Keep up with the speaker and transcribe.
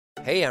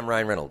Hey, I'm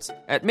Ryan Reynolds.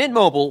 At Mint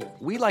Mobile,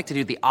 we like to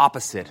do the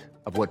opposite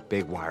of what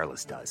Big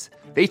Wireless does.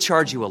 They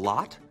charge you a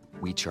lot,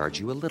 we charge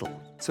you a little.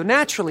 So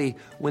naturally,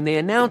 when they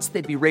announced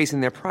they'd be raising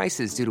their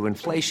prices due to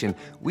inflation,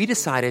 we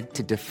decided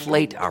to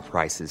deflate our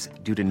prices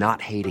due to not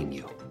hating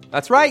you.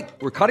 That's right.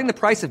 We're cutting the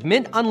price of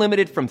Mint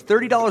Unlimited from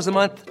 $30 a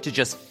month to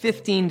just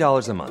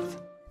 $15 a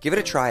month. Give it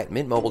a try at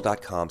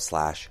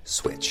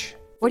mintmobile.com/switch.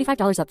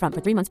 $45 up front for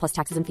 3 months plus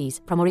taxes and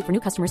fees. Promo rate for new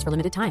customers for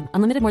limited time.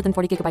 Unlimited more than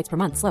 40 gigabytes per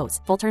month. Slows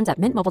full terms at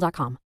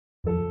mintmobile.com.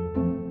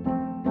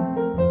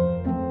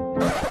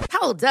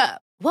 Hold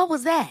up. What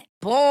was that?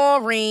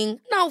 Boring.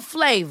 No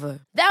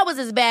flavor. That was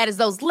as bad as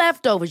those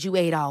leftovers you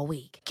ate all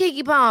week.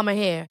 Keke Palmer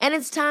here, and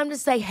it's time to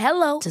say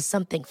hello to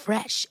something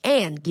fresh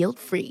and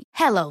guilt-free.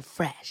 Hello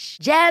Fresh.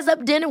 Jazz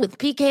up dinner with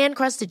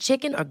pecan-crusted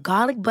chicken or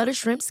garlic butter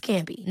shrimp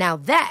scampi. Now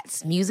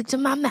that's music to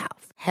my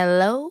mouth.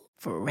 Hello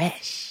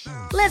Fresh.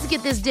 Let's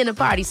get this dinner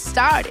party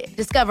started.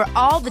 Discover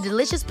all the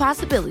delicious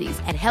possibilities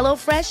at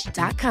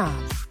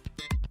hellofresh.com.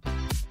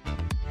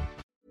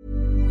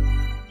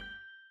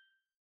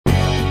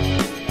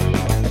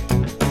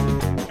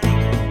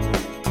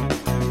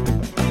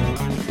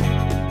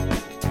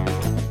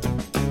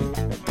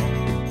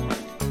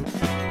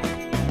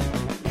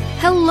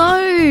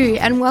 Hello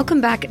and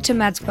welcome back to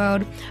Mads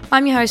World.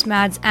 I'm your host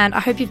Mads and I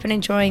hope you've been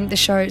enjoying the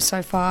show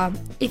so far.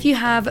 If you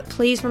have,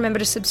 please remember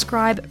to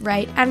subscribe,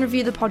 rate and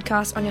review the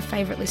podcast on your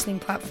favourite listening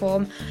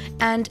platform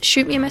and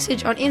shoot me a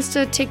message on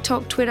Insta,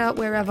 TikTok, Twitter,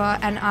 wherever,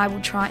 and I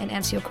will try and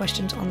answer your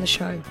questions on the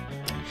show.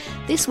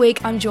 This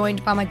week I'm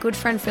joined by my good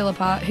friend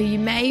Philippa, who you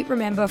may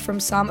remember from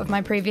some of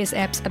my previous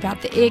eps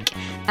about the ick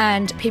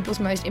and people's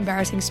most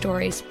embarrassing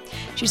stories.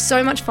 She's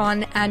so much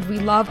fun and we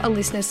love a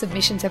listener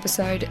submissions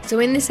episode. So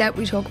in this ep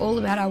we talk all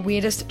about our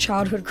weirdest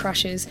childhood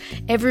crushes,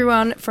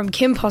 everyone from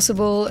Kim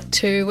Possible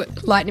to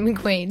Lightning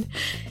McQueen.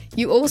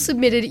 You all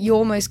submitted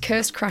your most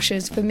cursed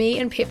crushes for me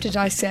and Pip to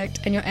dissect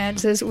and your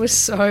answers were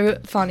so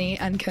funny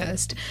and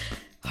cursed.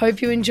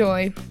 Hope you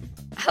enjoy.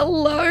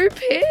 Hello,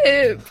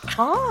 Pip.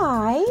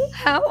 Hi.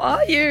 How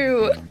are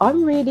you?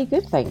 I'm really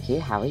good, thank you.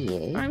 How are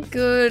you? I'm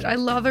good. I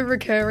love a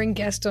recurring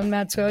guest on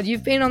Mads World.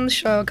 You've been on the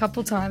show a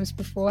couple times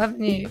before,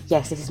 haven't you?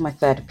 Yes, this is my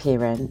third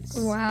appearance.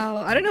 Wow.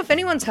 I don't know if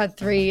anyone's had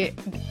three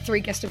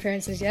guest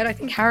appearances yet. I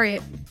think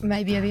Harriet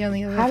may be the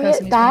only other person who's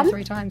been on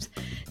 3 times.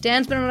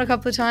 Dan's been on a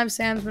couple of times.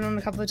 Sam's been on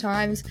a couple of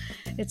times.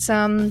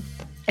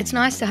 It's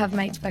nice to have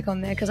mates back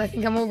on there because I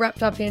think I'm all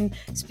wrapped up in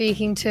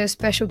speaking to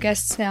special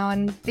guests now,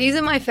 and these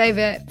are my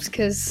favourites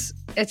because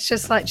it's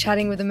just like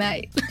chatting with a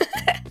mate.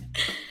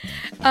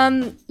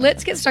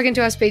 Let's get stuck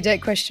into our speed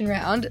date question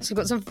round. So we've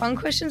got some fun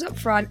questions up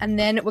front and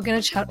then we're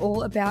going to chat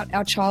all about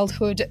our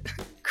childhood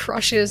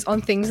crushes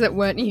on things that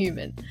weren't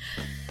human.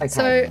 Okay.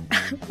 So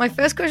my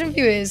first question for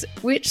you is,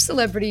 which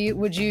celebrity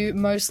would you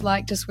most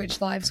like to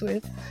switch lives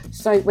with?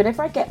 So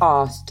whenever I get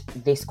asked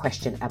this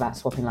question about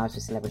swapping lives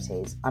with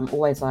celebrities, I'm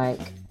always like,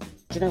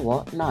 do you know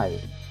what? No.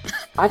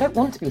 I don't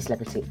want to be a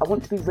celebrity. I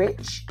want to be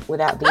rich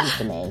without the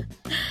infamy.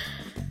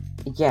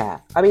 Yeah.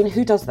 I mean,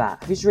 who does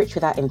that? Who's rich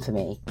without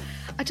infamy?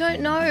 I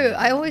don't know.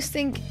 I always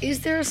think, is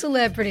there a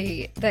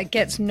celebrity that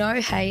gets no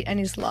hate and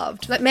is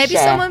loved? Like maybe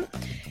Cher. someone...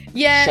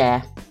 Yeah.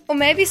 Cher. Or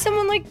maybe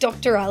someone like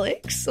Dr.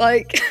 Alex.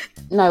 Like...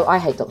 No, I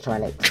hate Dr.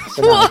 Alex.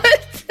 So no.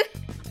 What?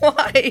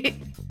 Why?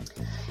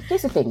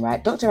 Here's the thing,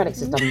 right? Dr. Alex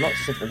has done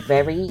lots of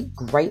very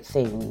great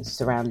things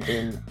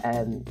surrounding,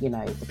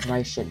 the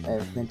promotion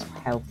of mental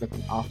health,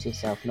 looking after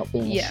yourself, not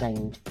being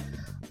ashamed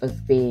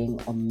of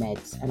being on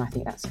meds. And I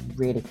think that's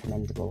really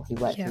commendable. He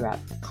worked throughout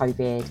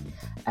COVID.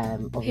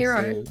 Obviously,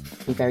 Hero.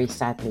 He very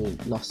sadly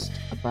lost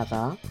a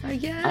brother. Oh,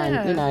 yeah.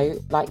 And,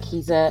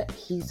 he's a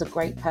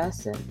great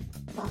person.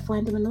 But I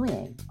find him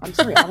annoying. I'm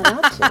sorry, I'm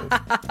allowed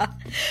to.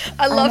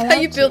 I love how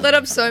you built that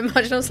up so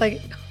much. And I was like,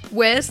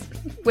 where's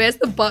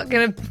the butt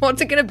gonna,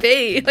 what's it gonna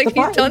be? Like,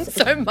 he's done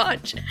so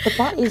much. The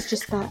butt is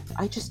just that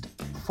I just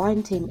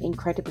find him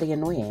incredibly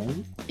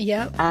annoying.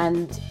 Yeah.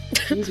 And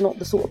he's not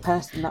the sort of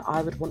person that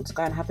I would want to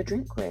go and have a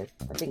drink with.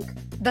 I think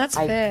that's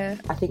fair.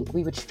 I think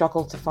we would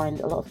struggle to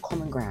find a lot of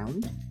common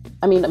ground.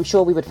 I mean, I'm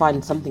sure we would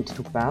find something to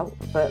talk about,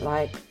 but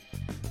fair.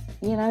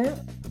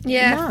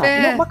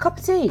 Not my cup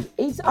of tea.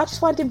 I just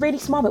find him really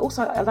smart, but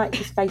also I like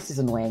his face is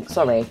annoying.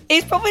 Sorry.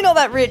 He's probably not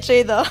that rich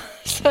either.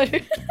 So,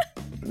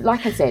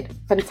 like I said,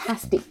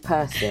 fantastic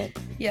person.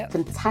 Yeah.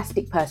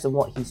 Fantastic person.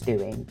 What he's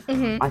doing.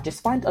 Mm-hmm. I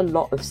just find a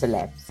lot of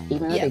celebs,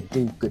 even though they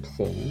do good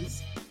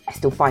things, I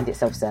still find it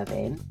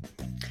self-serving.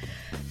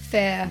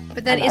 Fair,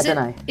 but then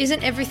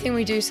isn't everything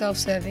we do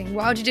self-serving?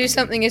 Why would you do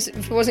something if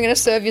it wasn't going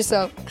to serve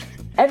yourself?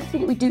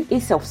 Everything we do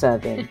is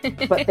self-serving,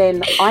 but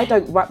then I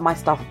don't wrap my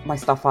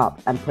stuff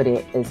up and put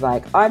it as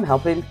like, I'm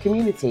helping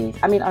communities.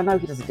 I mean, I know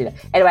he doesn't do that.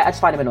 Anyway, I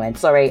just find him annoying.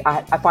 Sorry,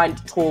 I find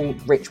tall,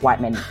 rich white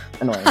men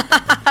annoying.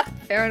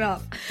 Fair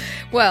enough.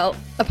 Well,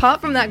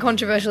 apart from that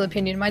controversial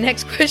opinion, my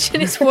next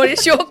question is, what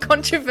is your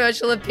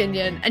controversial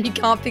opinion? And you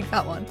can't pick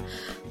that one.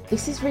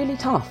 This is really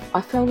tough.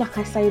 I feel like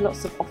I say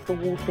lots of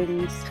off-the-wall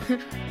things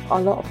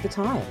a lot of the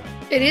time.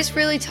 It is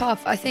really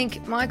tough. I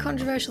think my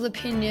controversial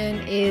opinion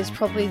is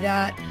probably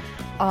that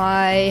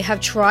I have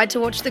tried to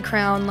watch The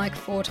Crown like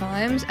 4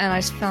 times and I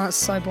just found it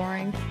so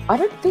boring. I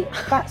don't think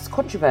that's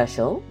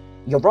controversial.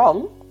 You're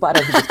wrong, but I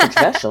don't think it's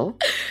controversial.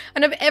 I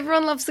know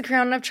everyone loves The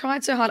Crown and I've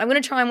tried so hard. I'm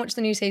going to try and watch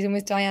the new season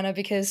with Diana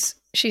because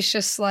she's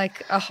just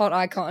like a hot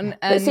icon.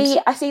 And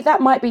But I see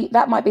that might be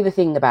the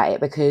thing about it,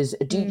 because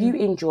do you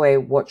enjoy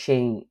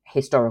watching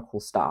historical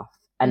stuff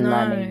and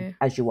learning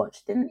as you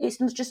watch? Then it's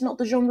just not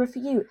the genre for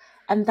you,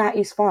 and that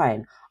is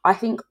fine. I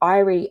think I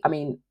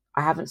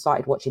haven't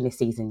started watching this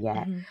season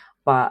yet,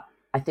 but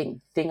I think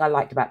the thing I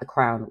liked about The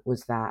Crown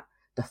was that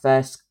the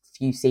first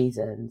few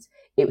seasons,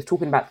 it was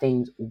talking about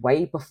things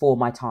way before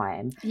my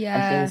time,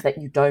 and things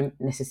that you don't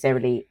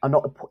necessarily are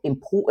not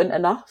important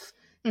enough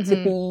to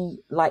be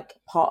like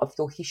part of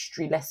your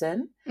history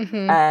lesson,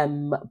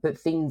 but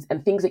things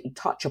that you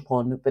touch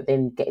upon, but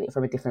then getting it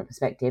from a different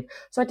perspective.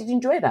 So I did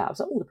enjoy that. I was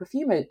like, oh, the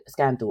perfume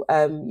scandal,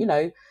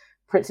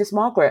 Princess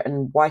Margaret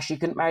and why she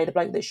couldn't marry the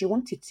bloke that she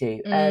wanted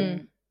to.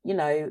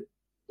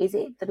 Is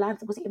it the land?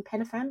 Was it in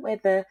Penifan where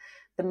the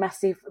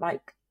massive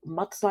like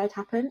mudslide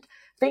happened?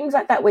 Things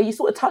like that where you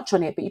sort of touch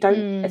on it, but you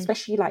don't,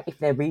 especially like if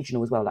they're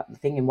regional as well. Like the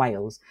thing in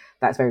Wales,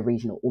 that's very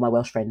regional. All my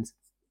Welsh friends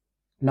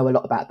know a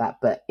lot about that,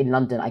 but in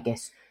London, I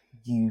guess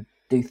you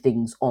do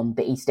things on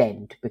the East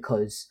End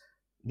because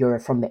you're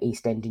from the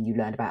East End and you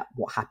learn about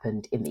what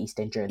happened in the East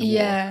End during the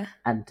war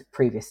and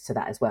previous to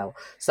that as well.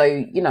 So,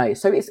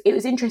 it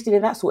was interesting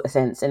in that sort of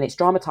sense, and it's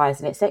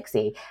dramatized and it's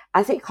sexy.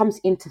 As it comes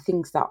into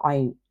things that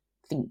I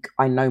think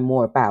I know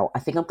more about, I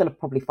think I'm going to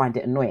probably find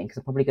it annoying because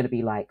I'm probably going to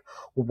be like,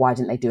 well, why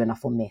didn't they do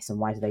enough on this and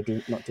why do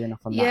they not do enough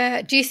on that?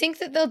 Yeah. Do you think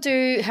that they'll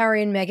do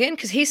Harry and Meghan?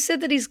 Because he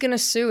said that he's going to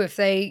sue if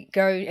they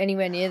go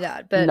anywhere near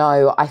that. But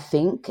no, I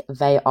think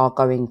they are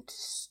going to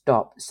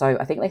stop. So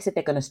I think they said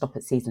they're going to stop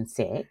at season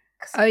 6.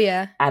 Oh,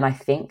 yeah. And I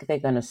think they're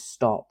going to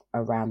stop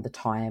around the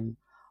time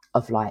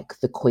of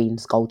like the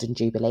Queen's Golden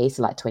Jubilee,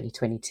 so like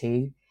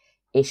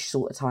 2022-ish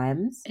sort of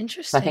times.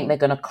 Interesting. So I think they're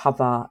going to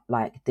cover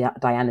like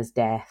Diana's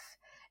death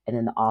and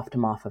then the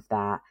aftermath of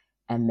that.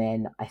 And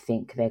then I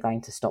think they're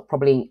going to stop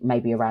probably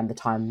maybe around the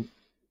time,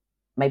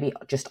 maybe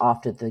just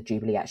after the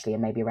Jubilee actually,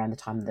 and maybe around the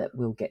time that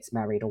Will gets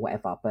married or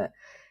whatever. But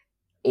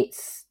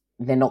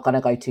they're not going to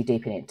go too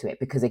deep into it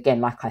because, again,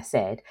 like I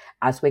said,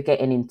 as we're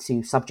getting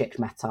into subject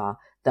matter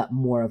that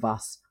more of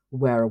us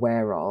were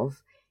aware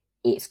of,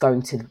 it's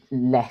going to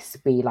less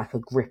be like a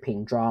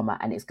gripping drama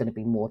and it's going to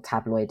be more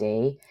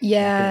tabloidy.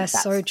 Yeah,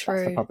 so true.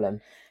 That's the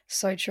problem.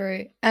 So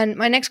true. And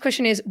my next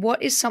question is,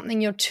 what is something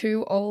you're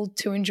too old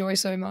to enjoy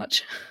so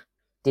much?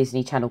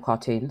 Disney Channel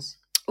cartoons.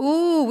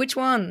 Ooh, which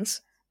ones?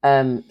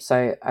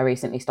 So I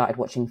recently started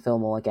watching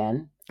Fillmore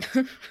again.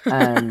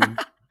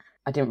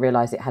 I didn't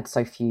realise it had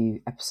so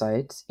few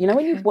episodes. You know,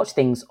 when you watch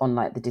things on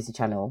like the Disney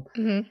Channel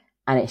and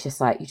it's just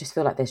like, you just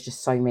feel like there's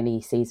just so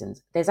many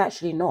seasons. There's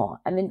actually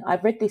not. And then I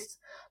read this,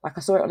 like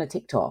I saw it on a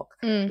TikTok,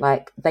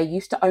 like they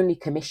used to only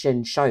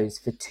commission shows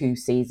for 2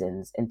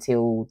 seasons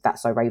until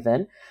That's So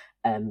Raven.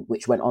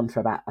 Which went on for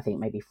about, I think,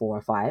 maybe 4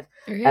 or 5.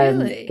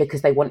 Really?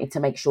 Because they wanted to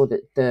make sure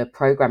that the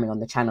programming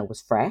on the channel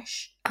was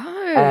fresh.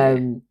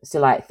 Oh. So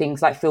like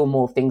things like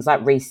Fillmore, things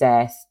like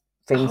Recess,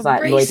 things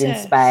like Recess.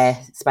 Lloyd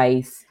in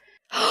Space.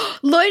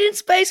 Lloyd in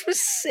Space was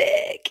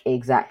sick.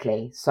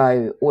 Exactly.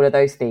 So all of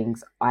those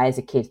things, I as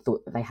a kid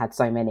thought that they had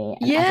so many.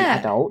 And as an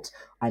adult,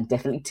 I'm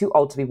definitely too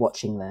old to be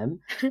watching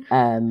them.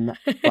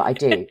 But I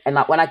do. And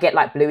like when I get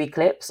like Bluey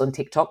clips on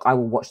TikTok, I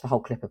will watch the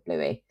whole clip of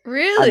Bluey.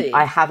 Really?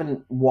 I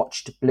haven't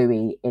watched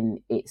Bluey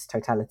in its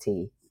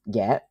totality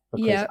yet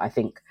because I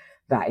think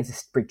that is a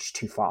bridge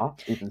too far.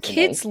 Even for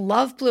Kids me.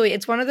 love Bluey.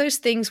 It's one of those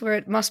things where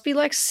it must be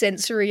like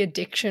sensory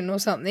addiction or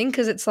something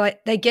because it's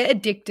like they get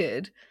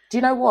addicted. Do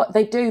you know what?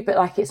 They do, but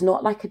like it's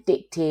not like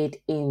addicted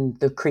in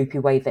the creepy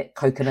way that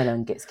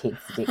Cocomelon gets kids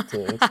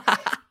addicted.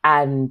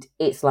 And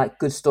it's like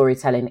good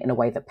storytelling in a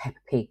way that Peppa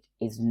Pig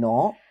is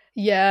not.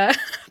 Yeah.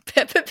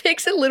 Peppa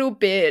Pig's a little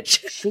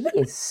bitch. She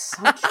is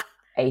such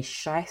a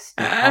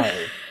shysty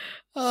hoe.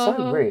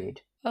 So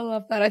rude. I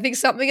love that. I think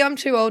something I'm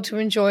too old to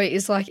enjoy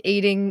is like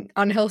eating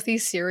unhealthy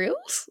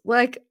cereals.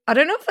 Like, I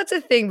don't know if that's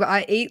a thing, but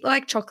I eat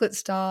like chocolate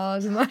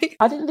stars and like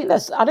I don't think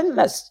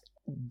that's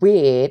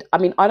weird. I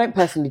mean, I don't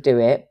personally do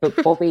it,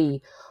 but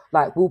Bobby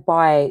like will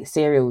buy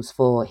cereals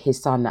for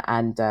his son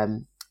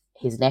and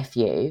his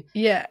nephew.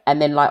 Yeah.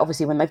 And then like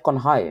obviously when they've gone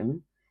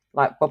home,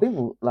 like Bobby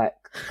will like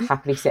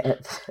happily sit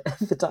at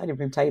the dining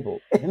room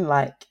table and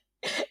like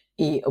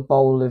eat a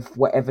bowl of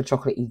whatever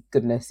chocolatey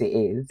goodness it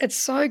is. It's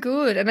so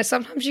good. And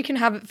sometimes you can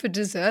have it for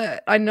dessert.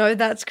 I know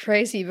that's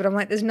crazy, but I'm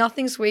like, there's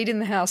nothing sweet in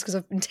the house because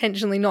I've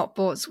intentionally not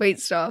bought sweet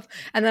stuff.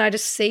 And then I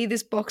just see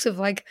this box of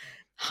like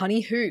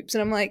honey hoops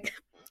and I'm like,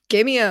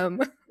 give me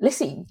them.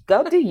 Listen,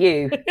 go do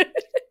you.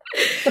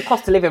 The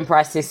cost of living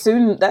prices.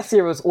 Soon that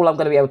cereal's all I'm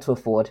going to be able to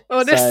afford.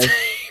 Honestly,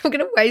 I'm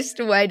going to waste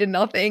away to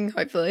nothing,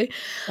 hopefully.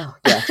 Oh,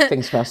 yeah,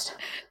 fingers crossed.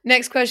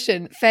 Next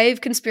question.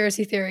 Fave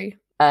conspiracy theory.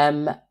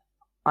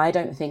 I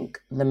don't think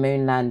the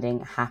moon landing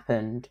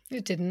happened.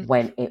 It didn't.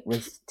 When it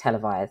was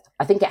televised.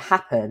 I think it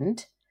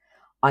happened.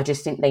 I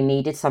just think they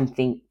needed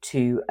something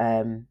to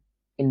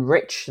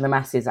enrich the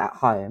masses at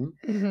home,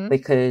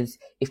 because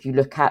if you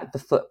look at the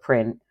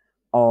footprint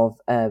of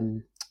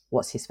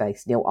what's his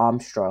face, Neil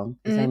Armstrong.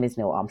 His name is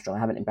Neil Armstrong. I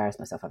haven't embarrassed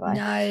myself, have I?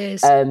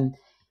 Nice.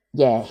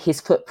 Yeah,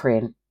 his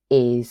footprint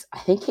is, I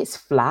think it's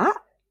flat,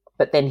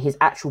 but then his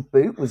actual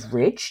boot was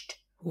ridged.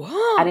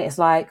 What? And it's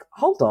like,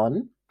 hold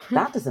on,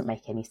 that doesn't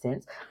make any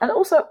sense. And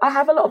also, I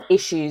have a lot of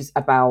issues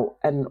about,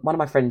 and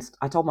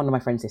I told one of my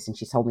friends this, and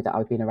she told me that I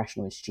was being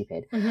irrational and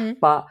stupid.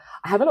 But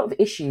I have a lot of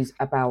issues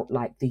about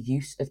like the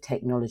use of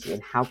technology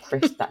and how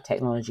crisp that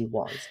technology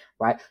was,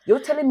 right? You're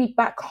telling me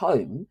back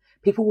home,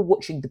 people were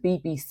watching the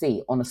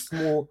BBC on a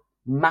small,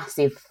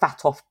 massive,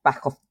 back off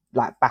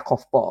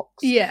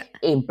box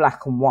in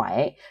black and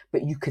white,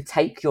 but you could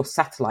take your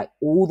satellite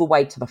all the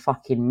way to the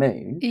fucking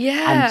moon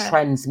and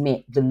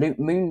transmit the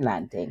moon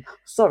landing.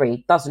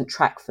 Sorry, doesn't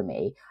track for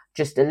me.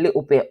 Just a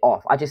little bit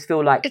off. I just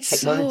feel like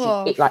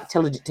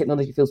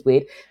technology feels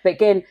weird. But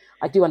again,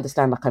 I do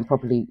understand, like, I'm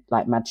probably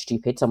like mad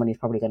stupid. Someone is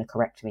probably going to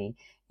correct me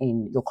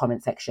in your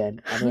comment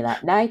section and be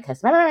like, no,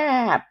 because but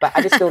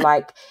I just feel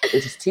like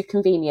it's just too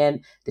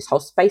convenient. This whole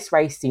space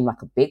race seemed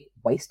like a big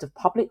waste of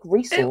public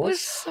resource. It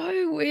was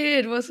so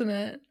weird, wasn't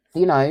it?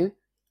 You know,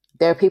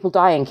 there are people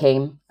dying,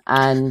 Kim,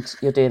 and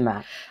you're doing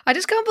that. I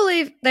just can't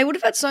believe they would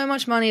have had so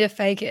much money to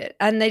fake it,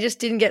 and they just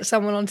didn't get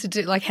someone on to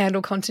do, like,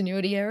 handle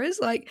continuity errors.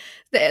 Like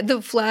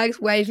the flags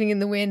waving in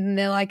the wind, and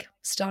they're like,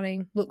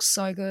 stunning, looks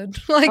so good.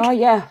 Like, oh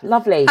yeah,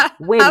 lovely.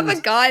 Wind. Have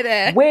a guy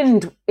there.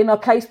 Wind in a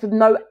place with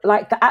no,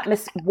 like, the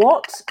atmosphere.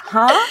 What?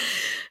 Huh?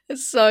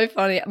 It's so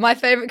funny. My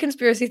favorite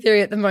conspiracy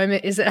theory at the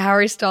moment is that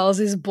Harry Styles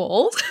is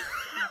bald.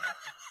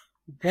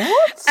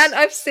 What? And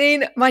I've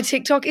seen, my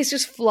TikTok is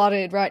just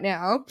flooded right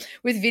now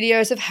with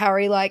videos of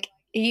Harry, like,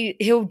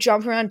 he'll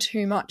jump around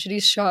too much at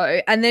his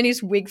show, and then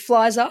his wig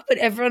flies up and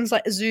everyone's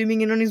like zooming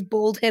in on his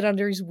bald head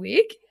under his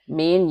wig.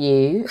 Me and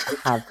you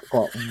have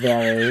got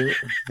very,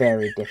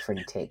 very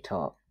different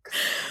TikToks.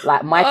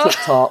 Like, my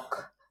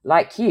TikTok,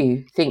 like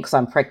you, thinks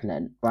I'm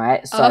pregnant,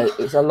 right? So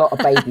it's a lot of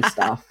baby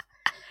stuff.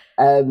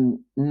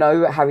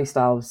 No Harry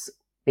Styles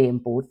being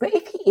bald, but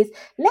if he is,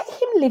 let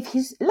him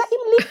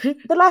live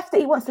the life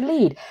that he wants to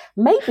lead.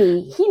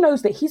 Maybe he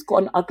knows that he's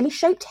got an ugly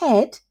shaped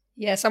head.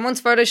 Yeah,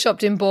 someone's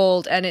photoshopped him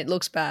bald and it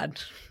looks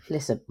bad.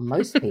 Listen,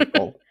 most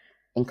people,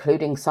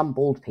 including some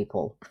bald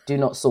people, do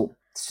not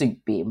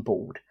suit being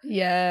bald.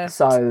 Yeah.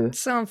 So it's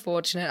so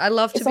unfortunate. I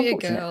love to be a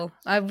girl.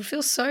 I would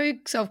feel so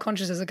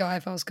self-conscious as a guy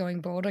if I was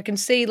going bald. I can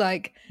see,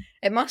 like,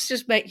 it must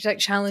just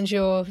challenge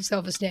your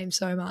self-esteem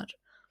so much.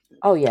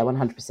 Oh yeah,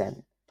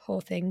 100%. Poor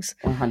things.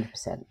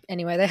 100%.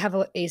 Anyway, they have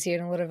it easier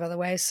in a lot of other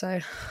ways, so.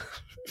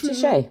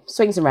 Touche.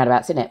 Swings and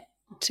roundabouts, isn't it?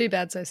 Too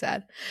bad, so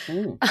sad.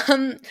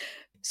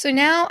 So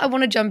now I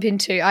want to jump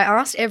into, I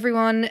asked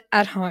everyone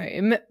at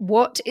home,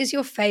 what is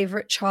your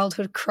favourite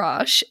childhood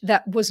crush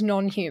that was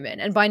non-human?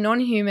 And by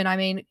non-human, I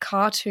mean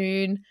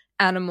cartoon,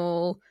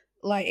 animal,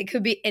 like it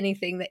could be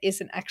anything that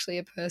isn't actually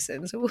a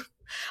person. So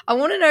I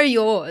want to know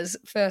yours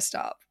first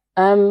up.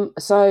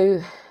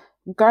 So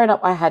growing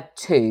up, I had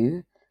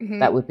two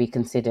that would be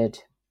considered,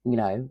 you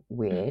know,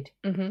 weird.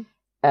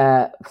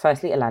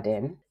 Firstly,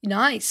 Aladdin.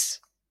 Nice.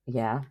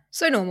 Yeah.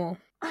 So normal.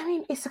 I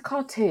mean, it's a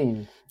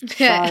cartoon.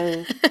 Yeah.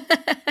 So,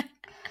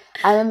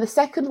 and then the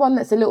second one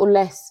that's a little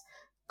less,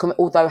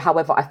 although,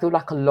 however, I feel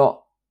like a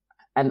lot,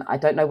 and I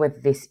don't know whether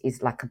this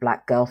is like a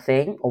black girl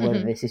thing or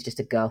whether this is just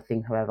a girl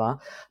thing, however,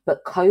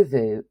 but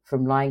Kovu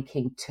from Lion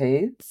King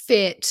 2.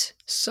 Fit.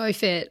 So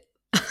fit.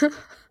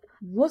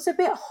 Was a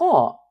bit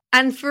hot.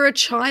 And for a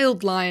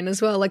child lion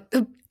as well, like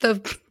the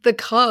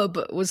cub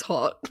was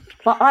hot.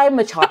 But I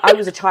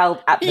was a child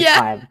at the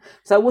time,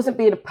 so I wasn't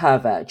being a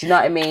pervert. Do you know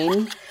what I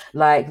mean?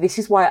 Like, this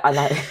is why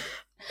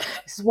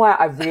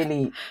I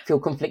really feel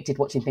conflicted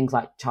watching things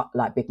like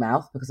Big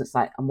Mouth, because it's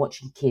like I'm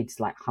watching kids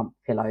like hump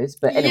pillows.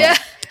 But anyway.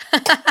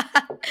 Yeah.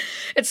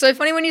 It's so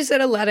funny when you said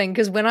Aladdin,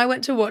 because when I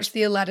went to watch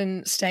the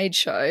Aladdin stage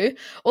show,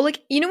 or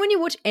like, you know, when you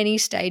watch any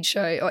stage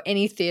show or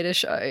any theatre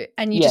show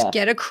and you just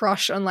get a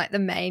crush on like the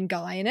main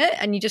guy in it,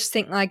 and you just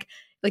think like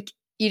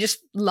you just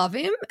love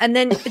him, and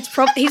then it's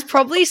he's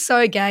probably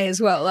so gay as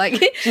well. Like,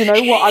 do you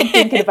know what I'm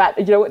thinking about?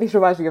 You know what this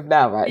reminds me of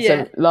now, right?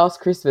 Yeah. So last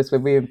Christmas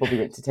when we and Bobby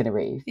went to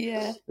Tenerife,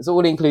 it was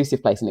all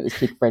inclusive place and it was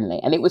kid friendly,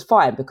 and it was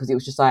fine because it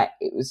was just like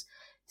it was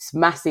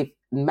this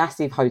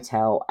massive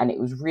hotel, and it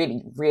was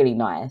really, really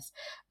nice.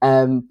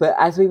 But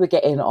as we were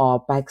getting our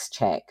bags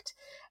checked,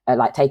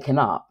 like taken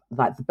up,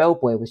 like the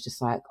bellboy was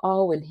just like,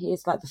 oh, and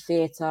here's like the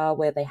theatre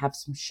where they have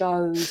some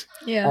shows.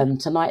 Yeah.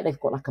 Tonight they've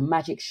got like a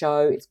magic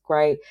show. It's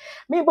great.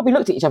 Me and Bobby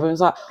looked at each other and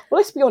was like, well,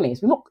 let's be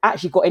honest, we've not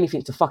actually got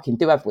anything to fucking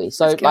do, have we?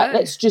 So like,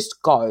 let's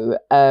just go.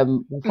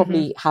 We'll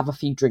probably have a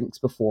few drinks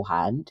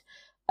beforehand,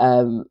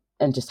 and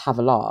just have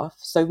a laugh.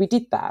 So we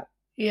did that.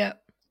 Yeah.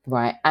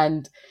 Right.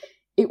 And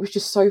it was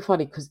just so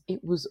funny because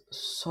it was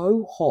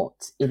so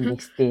hot in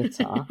this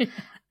theatre.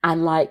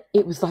 And like,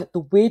 it was like the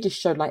weirdest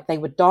show. Like, they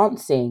were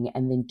dancing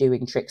and then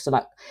doing tricks. So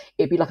like,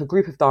 it'd be like a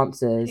group of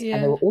dancers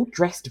and they were all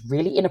dressed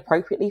really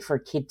inappropriately for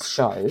a kid's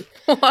show.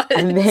 What?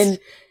 And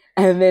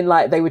And then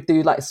like they would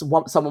do like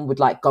someone would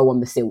like go on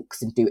the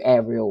silks and do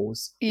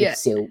aerials with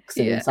silks,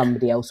 and then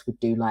somebody else would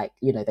do like,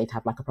 you know, they'd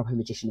have like a proper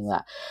magician and all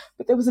that.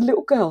 But there was a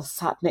little girl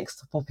sat next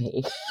to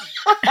Poppy,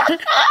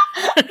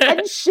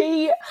 and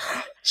she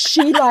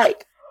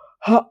like,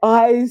 her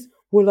eyes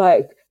were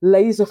like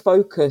laser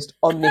focused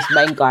on this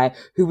main guy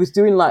who was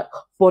doing like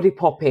body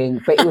popping,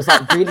 but it was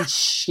like really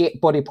shit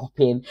body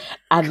popping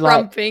and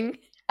Crumping. Like.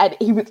 And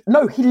he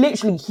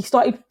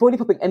started body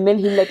popping and then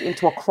he led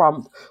into a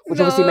crump, which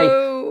obviously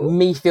made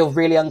me feel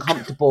really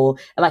uncomfortable.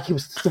 And like he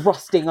was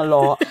thrusting a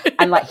lot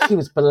and like he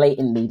was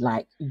blatantly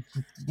like,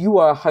 you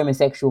are a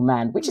homosexual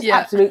man, which is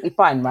absolutely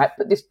fine, right?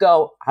 But this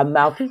girl, her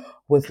mouth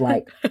was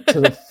like to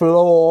the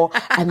floor.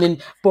 And then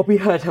Bobby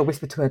heard her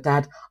whisper to her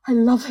dad, I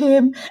love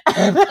him.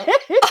 And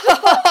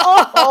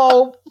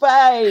oh,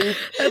 babe.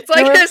 It's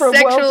like a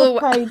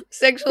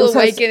sexual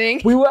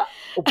awakening. We were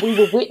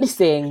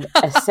witnessing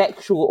a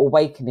sexual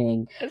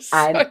awakening,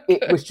 and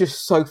it was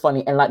just so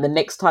funny. And like the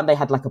next time they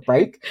had like a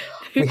break,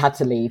 we had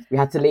to leave.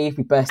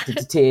 We burst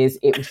into tears.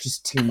 It was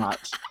just too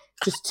much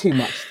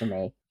for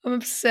me. I'm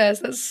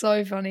obsessed. That's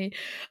so funny.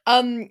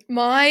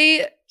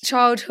 My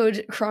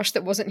childhood crush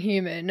that wasn't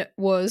human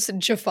was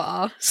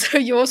Jafar. So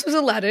yours was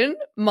Aladdin,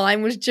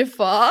 mine was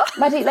Jafar.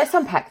 Maddie, let's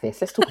unpack this.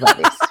 Let's talk about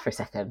this for a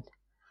second.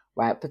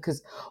 Right,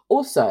 because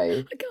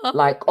also,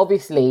 like,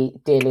 obviously,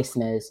 dear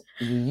listeners,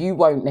 you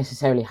won't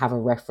necessarily have a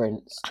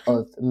reference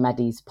of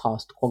Maddie's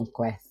past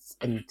conquests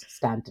and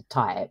standard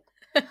type.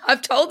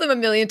 I've told them a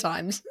million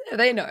times.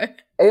 They know.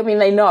 I mean,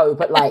 they know,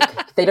 but,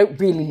 like, they don't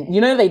really,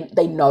 you know,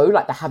 they know,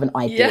 like, they have an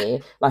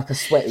idea, like a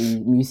sweaty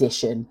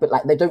musician, but,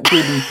 like, they don't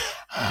really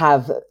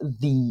have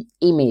the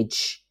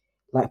image,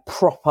 like,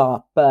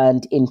 proper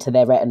burned into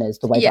their retinas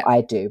the way that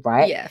I do,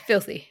 right? Yeah,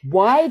 filthy.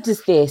 Why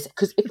does this,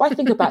 because if I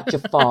think about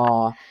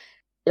Jafar,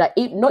 like,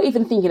 not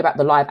even thinking about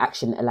the live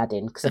action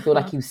Aladdin, because I feel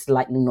like he was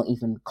slightly not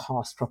even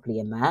cast properly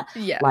in that.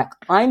 Yeah. Like,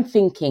 I'm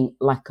thinking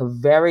like a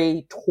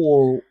very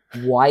tall,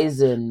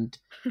 wizened,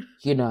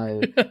 you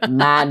know,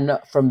 man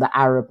from the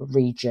Arab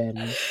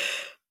region.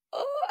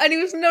 Oh, and he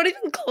was not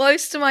even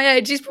close to my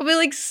age. He's probably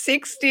like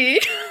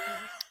 60.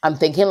 I'm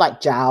thinking like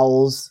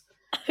jowls,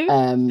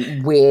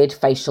 weird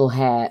facial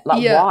hair.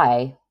 Like,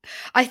 why?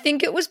 I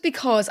think it was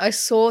because I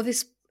saw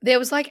this. There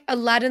was like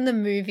Aladdin the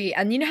movie,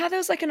 and you know how there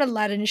was like an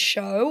Aladdin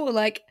show, or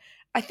like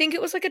I think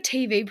it was like a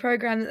TV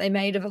program that they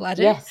made of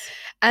Aladdin. Yes.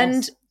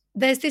 And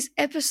there's this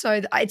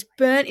episode that it's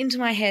burnt into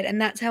my head,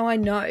 and that's how I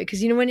know,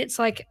 because you know when it's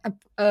like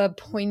a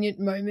poignant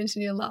moment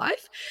in your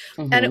life,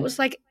 and it was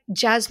like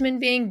Jasmine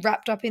being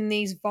wrapped up in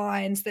these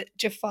vines that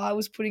Jafar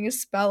was putting a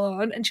spell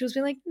on, and she was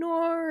being like,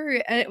 no,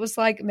 and it was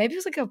like, maybe it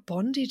was like a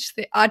bondage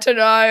thing. I don't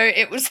know.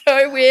 It was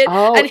so weird.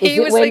 Oh, and he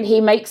was when like,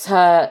 he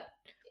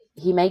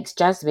makes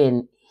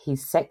Jasmine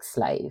his sex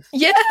slave.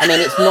 Yeah. I mean,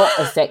 it's not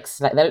a sex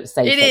slave. They don't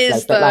say it sex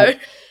is, slave, but like,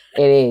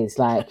 it is.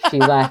 Like, she's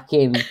like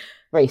in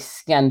very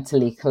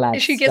scantily clad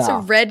She gets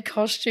stuff. a red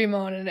costume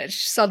on, and it's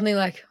suddenly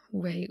like,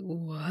 wait,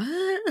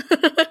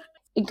 what?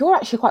 You're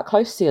actually quite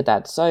close to your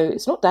dad, so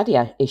it's not daddy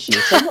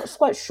issues. So I'm not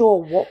quite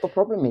sure what the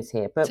problem is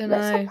here, but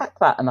let's unpack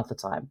that another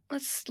time.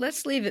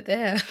 Let's leave it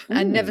there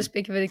and never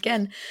speak of it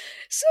again.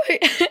 So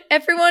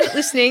everyone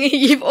listening,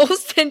 you've all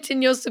sent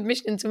in your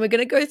submissions, and we're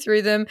going to go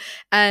through them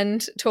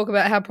and talk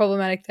about how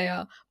problematic they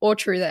are or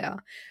true they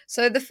are.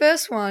 So the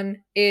first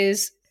one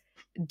is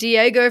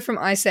Diego from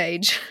Ice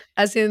Age,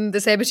 as in the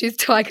saber-toothed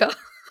tiger.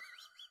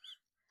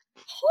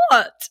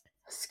 Hot.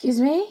 Excuse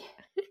me?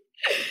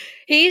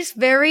 He's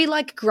very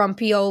like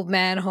grumpy old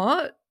man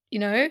hot, you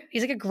know?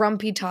 He's like a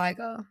grumpy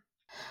tiger.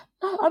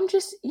 No, I'm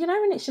just, you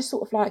know, and it's just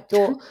sort of like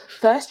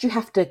first you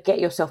have to get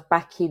yourself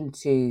back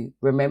into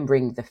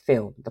remembering the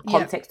film, the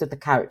context of the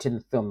character in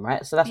the film,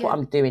 right? So that's what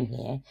I'm doing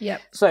here.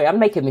 Yep. Sorry, I'm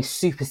making this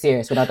super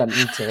serious when I don't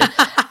need to.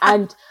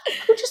 And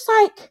I'm just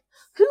like,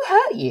 who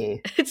hurt you?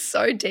 It's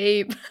so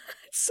deep.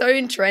 It's so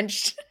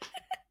entrenched.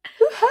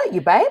 Who hurt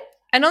you, babe?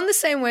 And on the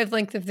same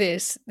wavelength of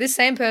this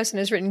same person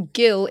has written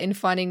Gil in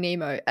Finding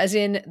Nemo, as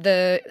in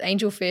the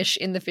angelfish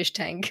in the fish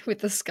tank with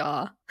the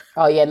scar.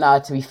 Oh, yeah, no,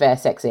 to be fair,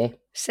 sexy.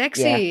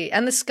 Sexy. Yeah.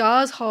 And the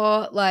scar's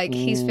hot. Like,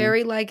 he's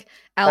very, like,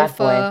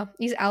 alpha.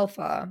 He's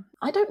alpha.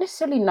 I don't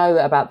necessarily know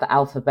about the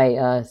alpha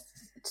beta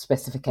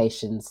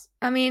specifications.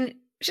 I mean,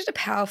 he's just a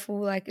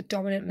powerful, like,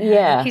 dominant man.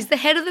 Yeah. He's the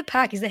head of the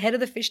pack. He's the head of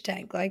the fish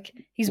tank. Like,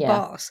 he's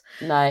boss.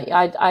 No,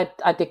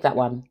 I dig that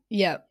one.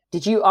 Yeah.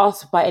 Did you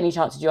ask, by any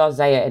chance,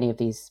 Zaya any of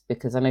these?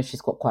 Because I know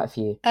she's got quite a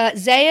few.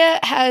 Zaya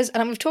has,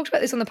 and we've talked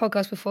about this on the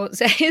podcast before,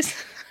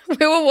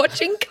 we were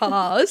watching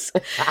Cars,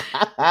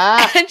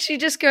 and she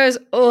just goes,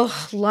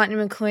 oh, Lightning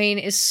McQueen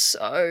is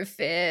so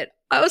fit.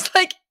 I was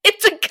like,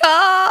 it's a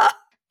car!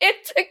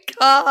 It's a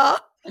car!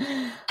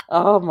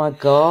 Oh, my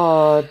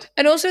God.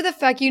 And also the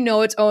fact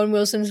it's Owen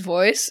Wilson's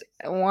voice.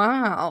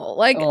 Wow.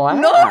 Like, not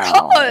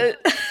hot.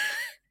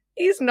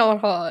 He's not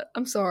hot.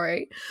 I'm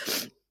sorry.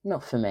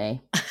 Not for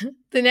me.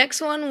 The next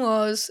one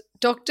was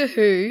Doctor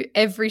Who,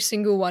 every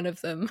single one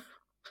of them.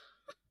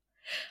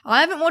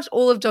 I haven't watched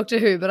all of Doctor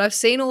Who, but I've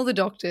seen all the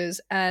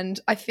Doctors, and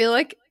I feel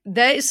like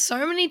there is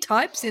so many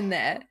types in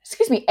there.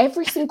 Excuse me,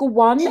 every single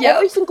one? Yep.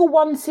 Every single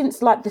one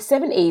since like the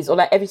 70s, or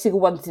like every single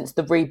one since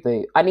the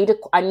reboot? I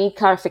need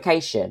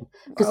clarification.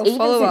 Because I'll even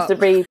follow since up. the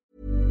reboot...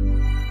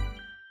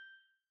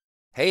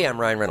 Hey, I'm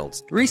Ryan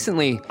Reynolds.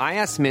 Recently, I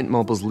asked Mint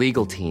Mobile's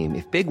legal team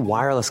if big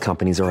wireless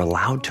companies are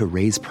allowed to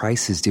raise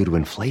prices due to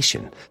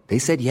inflation. They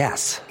said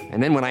yes.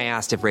 And then when I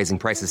asked if raising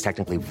prices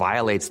technically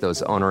violates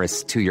those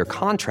onerous 2-year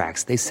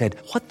contracts, they said,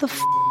 "What the f***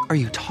 are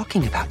you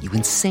talking about, you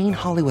insane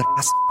Hollywood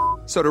ass?"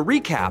 So to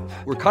recap,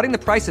 we're cutting the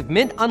price of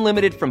Mint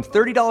Unlimited from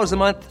 $30 a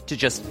month to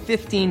just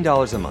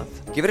 $15 a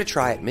month. Give it a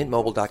try at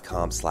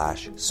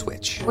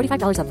mintmobile.com/switch.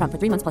 $45 up front for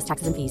 3 months plus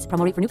taxes and fees.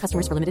 Promo rate for new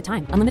customers for limited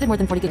time. Unlimited more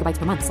than 40 gigabytes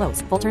per month.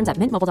 Slows full terms at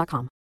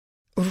mintmobile.com.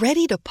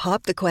 Ready to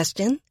pop the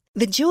question?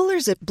 The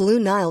jewelers at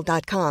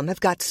BlueNile.com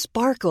have got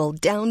sparkle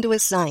down to a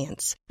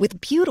science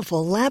with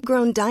beautiful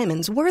lab-grown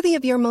diamonds worthy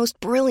of your most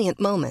brilliant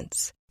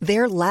moments.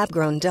 Their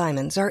lab-grown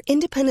diamonds are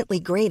independently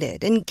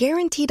graded and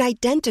guaranteed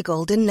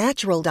identical to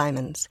natural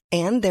diamonds,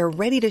 and they're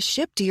ready to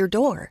ship to your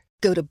door.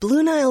 Go to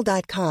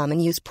BlueNile.com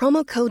and use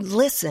promo code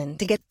LISTEN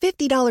to get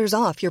 $50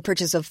 off your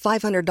purchase of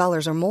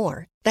 $500 or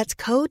more. That's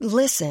code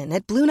LISTEN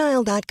at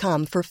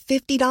BlueNile.com for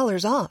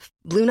 $50 off.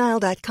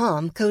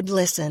 BlueNile.com, code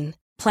LISTEN.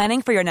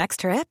 Planning for your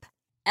next trip?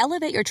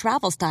 Elevate your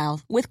travel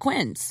style with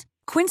Quince.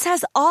 Quince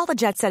has all the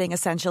jet-setting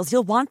essentials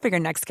you'll want for your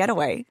next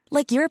getaway,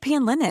 like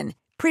European linen,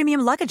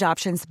 premium luggage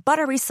options,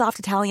 buttery soft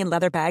Italian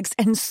leather bags,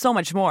 and so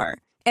much more.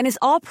 And is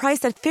all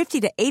priced at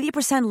 50 to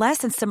 80% less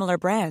than similar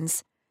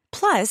brands.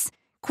 Plus,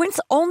 Quince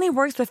only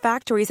works with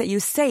factories that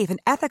use safe and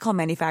ethical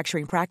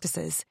manufacturing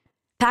practices.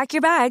 Pack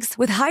your bags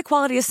with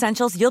high-quality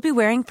essentials you'll be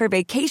wearing for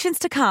vacations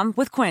to come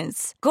with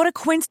Quince. Go to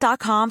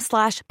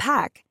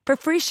quince.com/pack for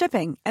free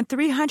shipping and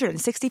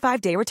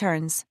 365-day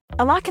returns.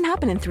 A lot can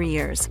happen in 3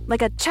 years,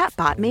 like a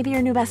chatbot may be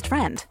your new best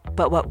friend.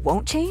 But what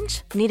won't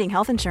change? Needing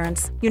health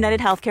insurance. United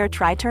Healthcare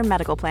Tri-Term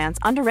Medical Plans,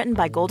 underwritten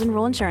by Golden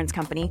Rule Insurance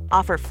Company,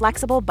 offer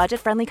flexible,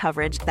 budget-friendly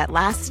coverage that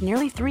lasts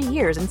nearly 3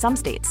 years in some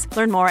states.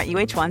 Learn more at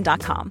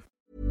uh1.com.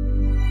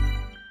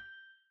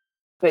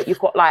 But you've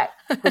got like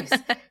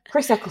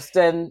Chris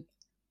Eccleston,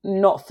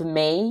 not for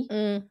me.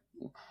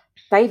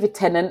 David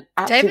Tennant,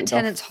 David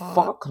Tennant's hot.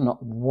 Fuck,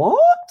 not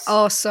what?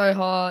 Oh, so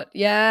hot.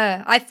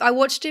 Yeah. I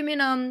watched him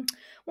in,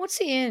 what's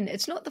he in?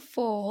 It's not The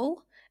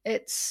Fall.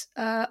 It's,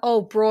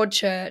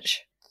 Broadchurch.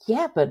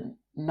 Yeah, but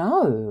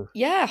no.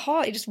 Yeah,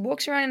 hot. He just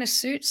walks around in a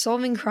suit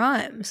solving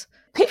crimes.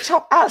 Pitch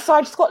up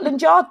outside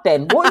Scotland Yard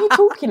then. What are you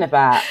talking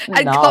about?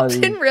 And No. cops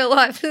in real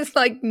life is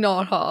like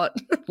not hot.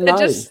 They're No.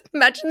 just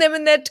imagine them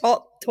in their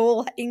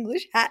tall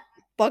English hat,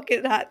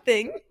 bucket hat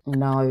thing.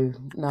 No,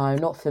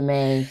 not for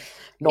me.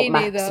 Me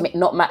Not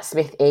neither. Matt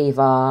Smith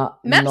either.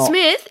 Matt Not-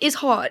 Smith is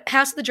hot.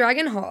 House of the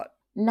Dragon hot.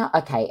 No,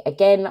 okay.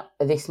 Again,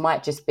 this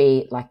might just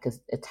be like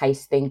a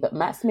taste thing, but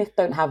Matt Smith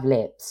don't have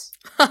lips.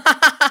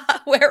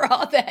 Where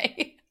are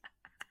they?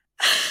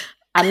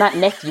 And that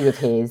nephew of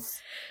his,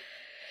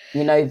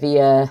 you know,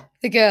 the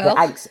girl.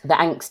 the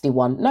angsty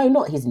one. No,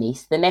 not his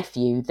niece. The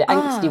nephew, the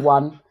angsty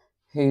one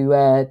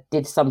who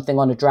did something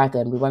on a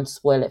dragon. We won't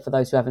spoil it for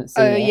those who haven't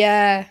seen it. Oh,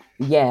 yeah.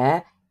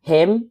 Yeah,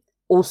 him.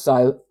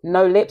 Also,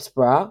 no lips,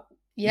 bruh.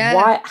 Yeah.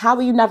 Why? How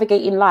are you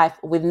navigating life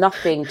with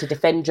nothing to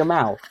defend your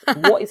mouth?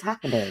 What is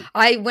happening?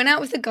 I went out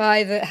with a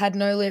guy that had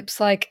no lips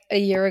like a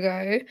year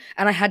ago,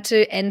 and I had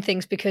to end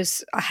things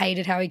because I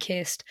hated how he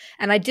kissed.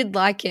 And I did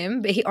like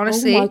him, but he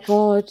honestly, Oh my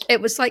God.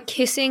 it was like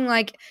kissing,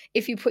 like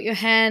if you put your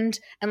hand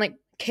and like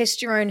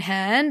kissed your own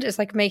hand, it's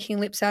like making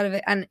lips out of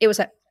it. And it was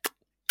like,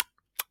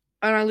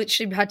 and I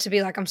literally had to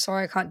be like, I'm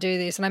sorry, I can't do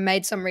this. And I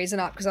made some reason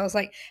up because I was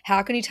like,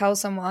 how can you tell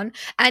someone?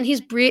 And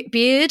his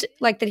beard,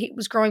 like that he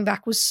was growing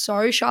back, was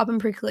so sharp and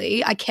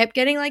prickly. I kept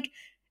getting like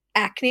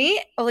acne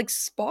or like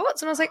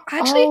spots. And I was like,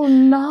 actually, Oh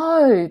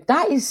no,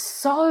 that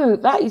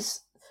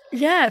is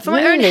yeah, for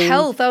my own really?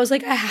 health, I was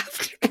like, I have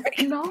to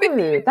break no,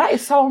 it. that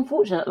is so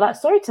unfortunate. Like,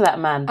 sorry to that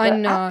man. I but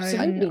know,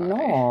 absolutely I know.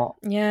 not.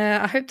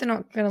 Yeah, I hope they're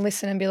not going to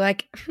listen and be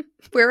like,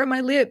 where are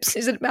my lips?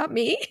 Is it about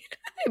me?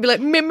 I'd be like,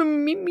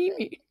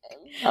 me.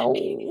 Oh,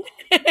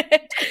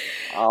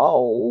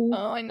 oh.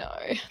 Oh, I know.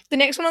 The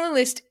next one on the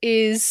list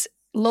is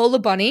Lola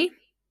Bunny,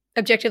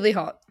 objectively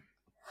hot.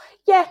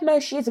 Yeah, no,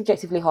 she is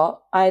objectively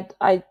hot.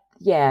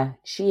 Yeah,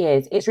 she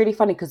is. It's really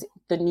funny because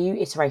the new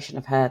iteration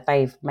of her,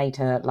 they've made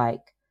her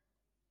like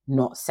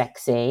not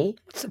sexy,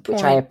 What's the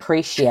which I point?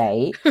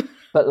 appreciate,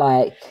 but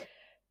like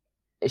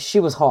she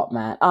was hot,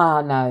 man.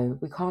 No,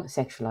 we can't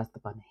sexualize the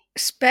bunny.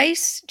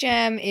 Space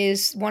Jam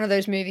is one of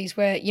those movies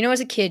where, you know,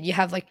 as a kid, you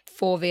have like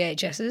 4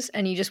 VHSs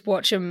and you just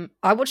watch them.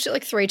 I watched it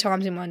like 3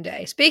 times in one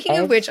day. Speaking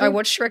of which, I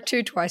watched Shrek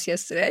 2 twice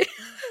yesterday.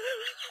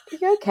 Are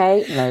you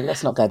okay? No,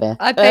 let's not go there.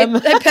 I paid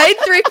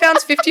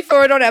 £3.50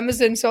 for it on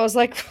Amazon, so I was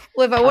like,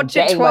 well, if I watch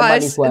it getting my twice,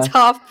 money's worth. it's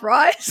half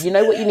price. You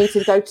know what you need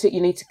to go to?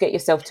 You need to get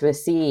yourself to a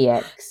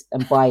CEX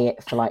and buy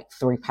it for like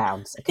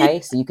 £3,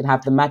 okay? So you can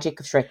have the magic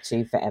of Shrek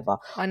 2 forever.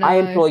 I know. I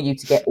implore you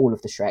to get all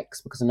of the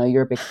Shreks because I know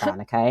you're a big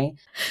fan, okay?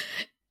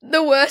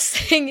 The worst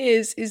thing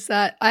is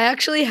that I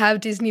actually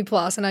have Disney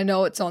Plus and I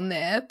know it's on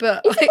there,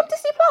 but Is it on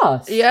Disney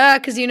Plus? Yeah,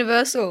 because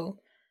Universal.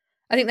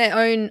 I think they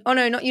own. Oh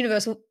no, not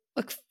Universal.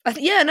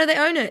 They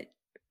own it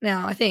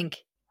now. I think.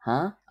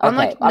 Huh? I'm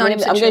Okay, like I'm going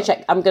to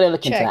check. I'm going to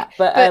look into that.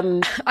 But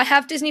I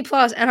have Disney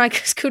Plus and I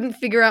just couldn't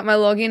figure out my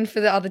login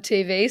for the other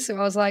TV, so I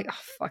was like, oh,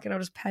 fuck it, I'll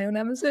just pay on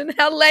Amazon.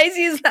 How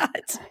lazy is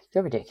that?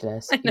 You're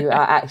ridiculous. You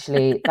are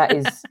actually. That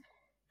is.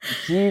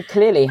 You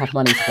clearly have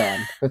money to burn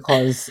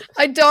because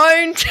I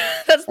don't.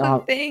 That's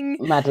the thing,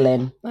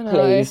 Madeline.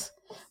 Please.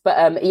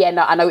 But yeah,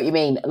 no, I know what you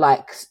mean.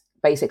 Like,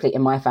 basically,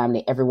 in my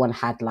family, everyone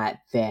had like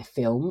their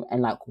film,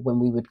 and like when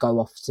we would go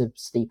off to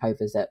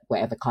sleepovers at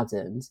whatever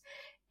cousins,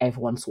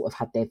 everyone sort of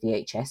had their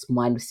VHS.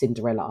 Mine was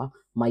Cinderella.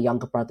 My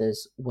younger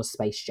brother's was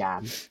Space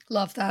Jam.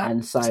 Love that.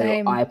 And so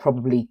Same. I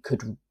probably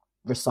could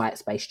recite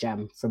Space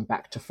Jam from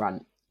back to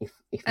front if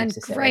necessary. And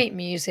great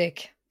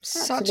music.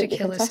 Such a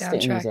killer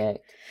soundtrack.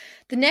 Music.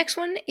 The next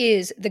one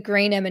is the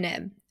Green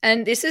M&M.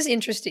 And this is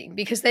interesting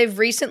because they've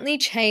recently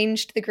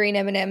changed the Green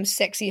M&M's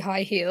sexy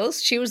high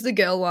heels. She was the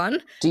girl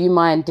one. Do you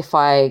mind if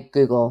I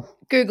Google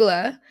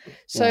her?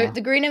 So the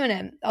Green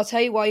M&M, I'll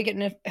tell you why you're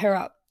getting her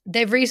up.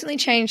 They've recently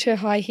changed her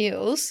high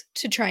heels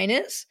to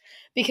trainers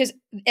because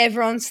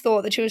everyone's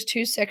thought that she was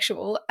too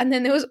sexual. And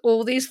then there was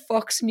all these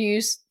Fox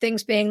News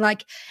things being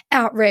like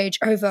outrage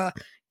over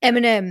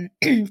Eminem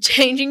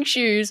changing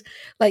shoes.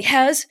 Like,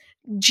 has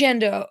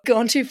gender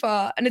gone too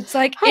far? And it's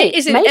like, hey, it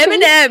is an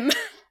Eminem.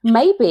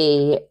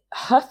 Maybe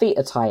her feet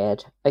are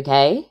tired,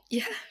 okay?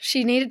 Yeah,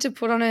 she needed to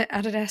put on her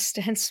Adidas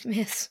Stan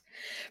Smiths.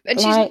 And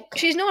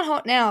she's not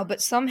hot now,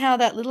 but somehow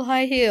that little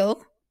high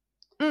heel...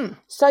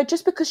 So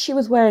just because she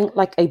was wearing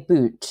like a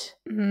boot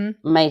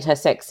made her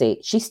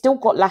sexy, she's still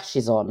got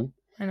lashes on.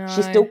 I know.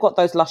 She's still got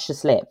those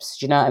luscious lips.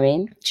 Do you know what I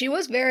mean? She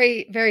was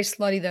very, very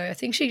slutty though. I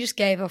think she just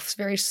gave off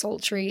very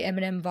sultry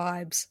Eminem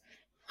vibes.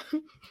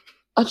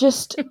 I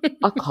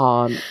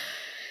can't.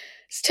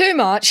 It's too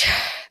much.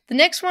 The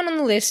next one on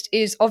the list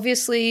is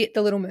obviously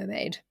The Little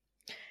Mermaid.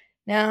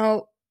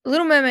 Now, The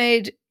Little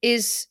Mermaid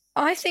is,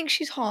 I think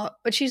she's hot,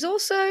 but she's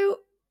also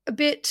a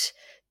bit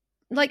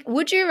like,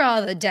 would you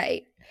rather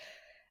date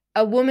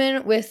a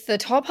woman with the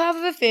top half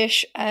of a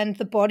fish and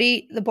the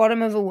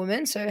bottom of a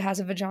woman, so has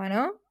a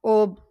vagina,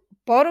 or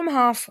bottom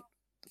half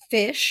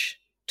fish,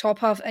 top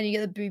half, and you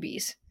get the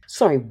boobies?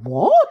 Sorry,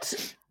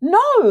 what?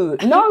 No,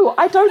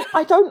 I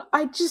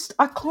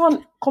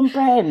can't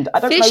comprehend. I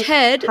don't fish know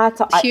head, how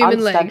to,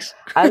 human legs.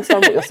 I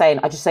understand what you're saying.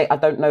 I just say I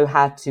don't know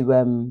how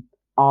to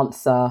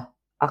answer.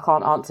 I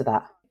can't answer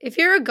that. If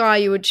you're a guy,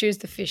 you would choose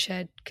the fish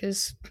head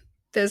because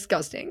they're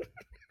disgusting.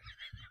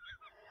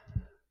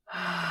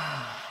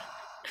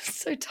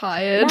 So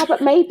tired. Yeah,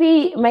 but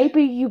maybe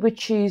you would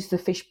choose the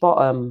fish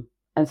bottom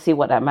and see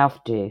what that mouth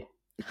do.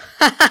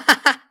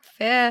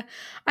 Fair.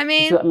 I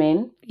mean, see what I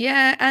mean?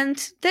 Yeah,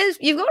 and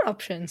you've got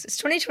options. It's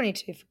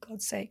 2022, for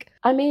God's sake.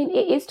 I mean,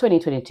 it is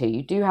 2022.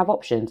 You do have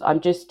options.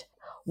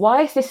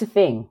 Why is this a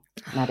thing,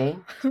 Maddie?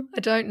 I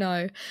don't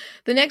know.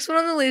 The next one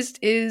on the list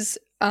is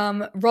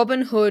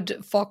Robin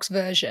Hood Fox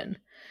version.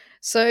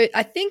 So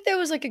I think there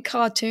was like a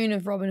cartoon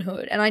of Robin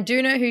Hood, and I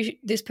do know who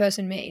this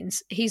person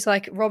means. He's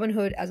like Robin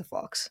Hood as a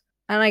fox,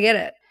 and I get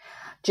it.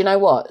 Do you know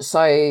what?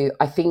 So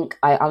I think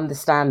I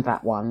understand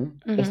that one.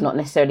 Mm-hmm. It's not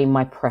necessarily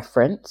my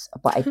preference,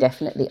 but I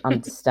definitely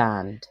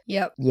understand.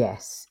 Yep.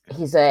 Yes.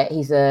 He's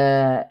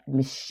a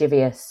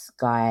mischievous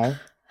guy.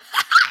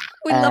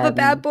 We love a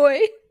bad boy.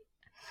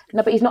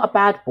 No, but he's not a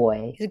bad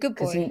boy. He's a good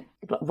boy.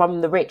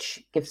 From the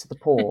rich gives to the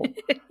poor.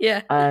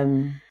 Yeah.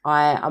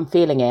 I'm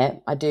feeling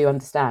it. I do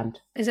understand.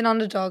 He's an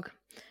underdog.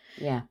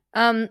 Yeah.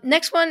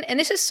 Next one, and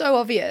this is so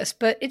obvious,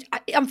 but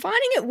I'm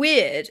finding it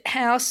weird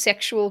how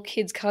sexual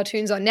kids'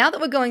 cartoons are. Now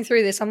that we're going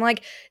through this, I'm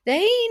like,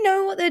 they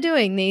know what they're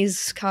doing,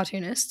 these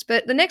cartoonists.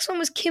 But the next one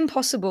was Kim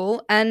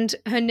Possible and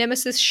her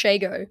nemesis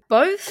Shago.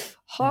 Both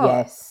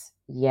hot.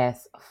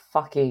 Yes.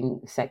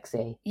 Fucking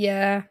sexy.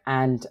 Yeah.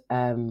 And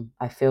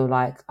I feel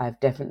like I've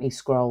definitely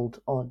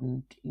scrolled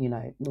on,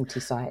 naughty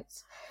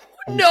sites.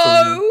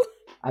 No!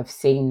 I've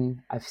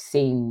seen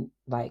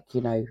like,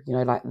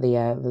 like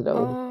the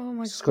little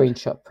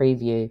screenshot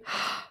preview.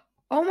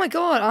 Oh my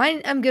God. I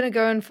am going to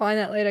go and find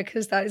that later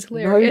because that is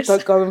hilarious. No,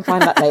 don't go and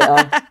find that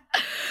later.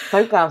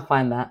 Don't go and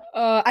find that.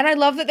 And I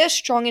love that they're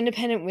strong,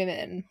 independent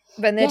women.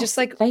 But they're just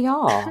like... They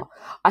are.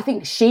 I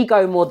think she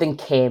go more than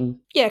Kim.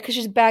 Yeah, because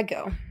she's a bad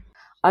girl.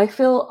 I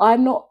feel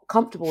I'm not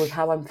comfortable with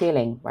how I'm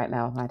feeling right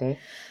now, Maddie.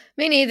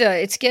 Me neither.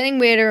 It's getting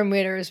weirder and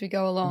weirder as we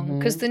go along.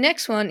 Because the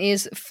next one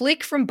is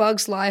Flick from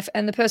Bug's Life,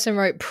 and the person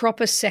wrote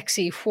proper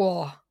sexy.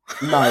 Whoa.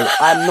 No,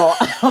 I'm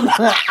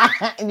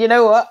not. You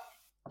know what?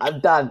 I'm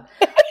done.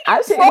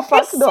 Absolutely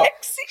fucking not.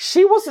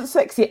 She wasn't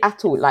sexy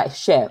at all. Like,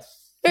 chef.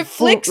 But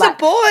Flick's a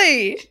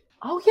boy.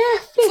 Oh yeah,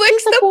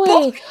 Flick's the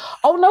boy.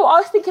 Oh no,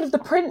 I was thinking of the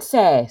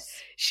princess.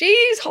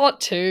 She's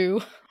hot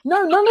too.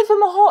 No, none of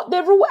them are hot.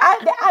 They're all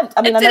ants.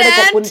 I mean, I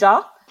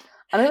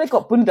know they've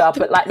got bunda,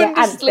 but like they're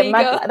ants. They're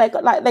mad,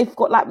 they've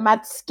got like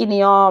mad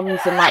skinny arms,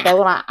 and like they're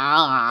all like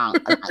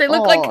They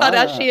look like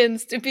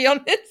Kardashians, to be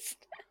honest.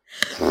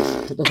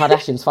 The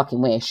Kardashians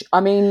fucking wish.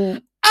 I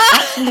mean,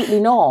 absolutely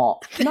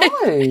not. No,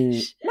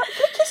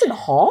 Flick isn't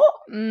hot.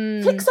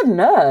 Flick's a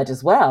nerd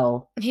as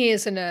well. He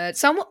is a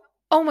nerd.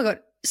 Oh my God.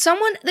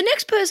 The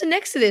next person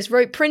next to this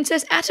wrote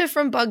Princess Atta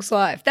from Bug's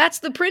Life. That's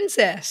the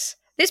princess.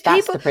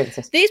 That's the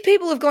princess. These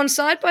people have gone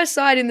side by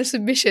side in the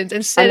submissions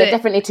and said they're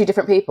definitely two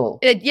different people.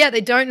 Yeah, they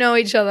don't know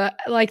each other.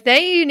 Like,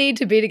 they need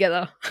to be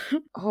together.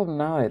 Oh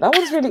no, that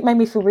one's really made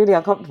me feel really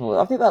uncomfortable.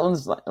 I think that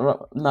one's like,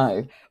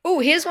 no. Oh,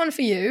 here's one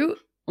for you.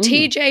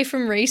 TJ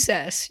from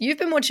Recess. You've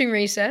been watching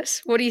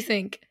Recess. What do you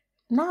think?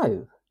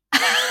 No.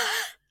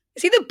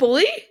 Is he the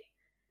bully?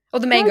 Or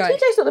the main guy?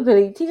 TJ's not the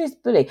bully. TJ's the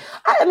bully.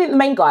 I mean, the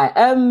main guy.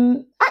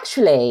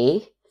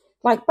 Actually,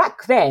 like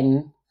back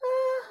then,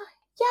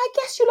 yeah, I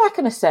guess you're like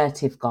an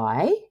assertive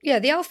guy. Yeah,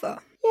 the alpha.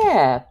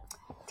 Yeah.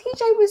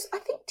 I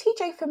think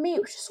TJ for me,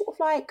 it was just sort of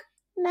like,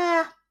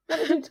 nah, I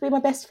wanted him to be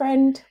my best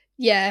friend.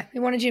 Yeah, we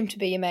wanted him to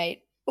be your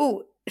mate.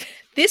 Oh,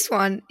 this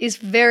one is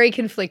very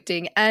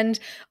conflicting and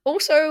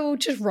also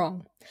just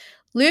wrong.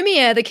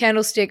 Lumiere, the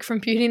candlestick from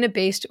Beauty and the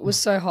Beast, was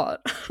so hot.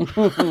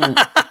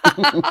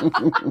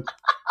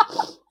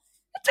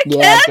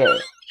 Yeah, I get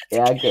it.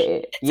 Yeah, I get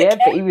it. Yeah,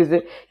 but he was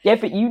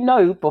but you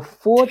know,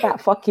 before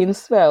that fucking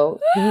spell,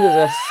 he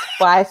was a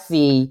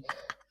spicy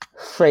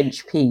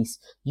French piece.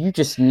 You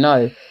just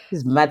know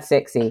he's mad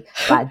sexy.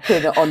 Like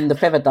putting it on the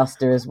feather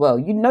duster as well.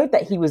 You know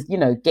that he was,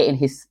 getting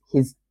his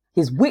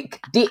wick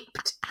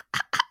dipped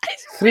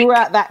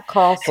throughout that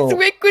castle. His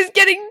wick was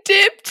getting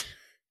dipped.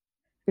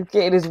 He's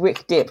getting his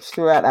wick dipped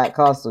throughout that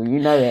castle. You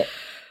know it.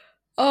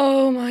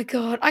 Oh my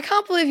God. I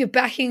can't believe you're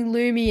backing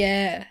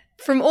Lumiere.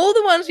 From all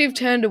the ones you've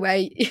turned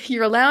away,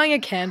 you're allowing a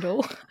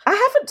candle. I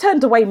haven't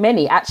turned away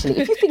many, actually.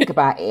 If you think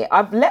about it,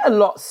 I've let a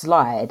lot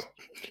slide.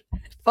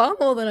 Far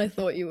more than I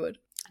thought you would.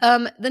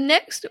 The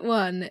next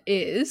one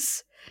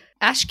is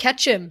Ash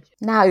Ketchum.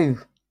 No,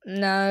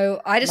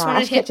 I just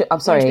wanted him. I'm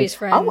sorry. To be his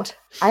friend.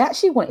 I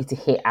actually wanted to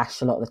hit Ash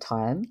a lot of the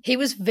time. He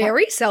was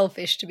very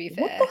selfish, to be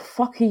fair. What the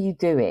fuck are you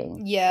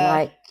doing? Yeah.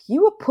 Like,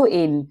 you were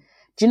putting...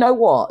 Do you know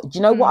what? Do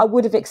you know what I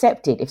would have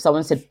accepted if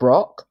someone said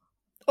Brock?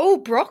 Oh,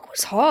 Brock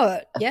was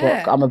hot. Yeah.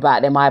 Brock, I'm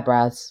about them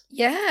eyebrows.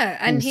 Yeah.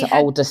 And he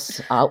had...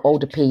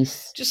 older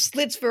piece. Just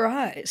slits for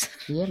eyes.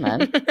 Yeah,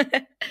 man.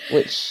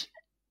 Which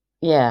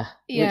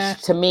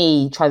to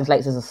me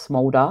translates as a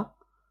smolder.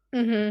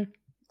 Mm-hmm.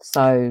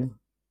 So...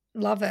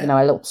 Love it.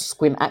 A little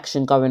squint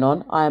action going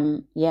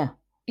on.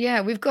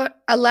 Yeah, we've got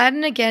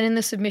Aladdin again in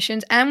the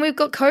submissions and we've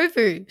got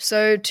Kovu.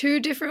 So 2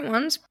 different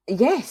ones.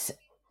 Yes.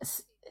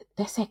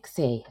 They're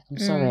sexy. I'm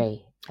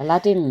sorry.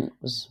 Aladdin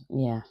was,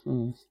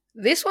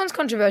 This one's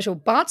controversial.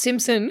 Bart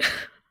Simpson.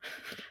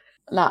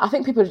 No, I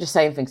think people are just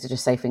saying things to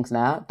just say things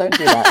now. Don't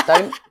do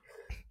that.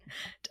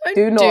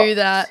 Don't do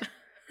that.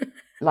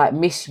 Like,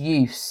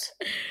 misuse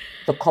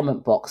the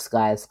comment box,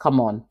 guys. Come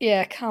on.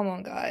 Yeah, come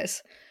on,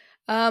 guys.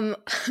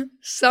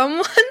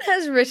 Someone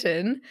has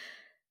written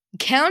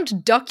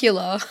Count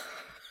Duckula.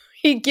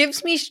 He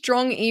gives me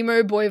strong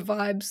emo boy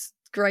vibes.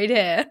 Great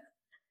hair.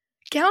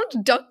 Count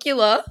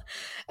Duckula.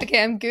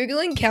 Okay, I'm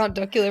Googling Count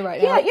Duckula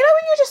right now. Yeah, when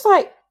you're just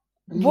like,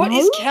 what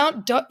is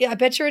Count Duck? Yeah, I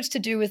bet you it's to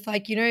do with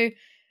DuckTales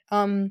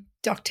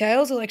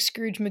or like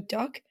Scrooge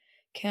McDuck.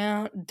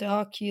 Count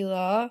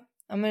Duckula.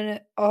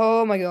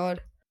 Oh my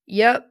God.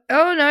 Yep.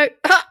 Oh no.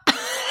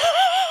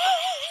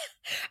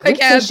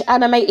 British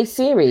animated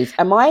series.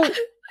 Am I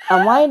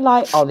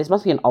like, oh, this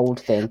must be an old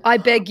thing. I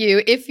beg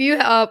you, if you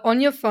are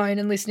on your phone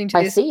and listening to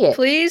this, I see it.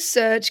 Please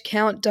search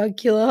Count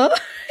Duckula.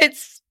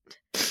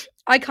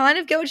 I kind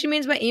of get what she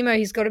means by emo.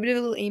 He's got a bit of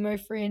a little emo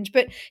fringe,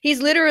 but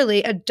he's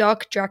literally a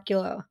Duck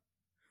Dracula.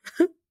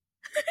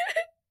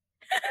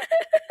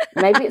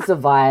 Maybe it's a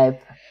vibe.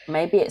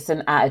 Maybe it's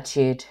an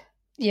attitude.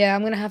 Yeah,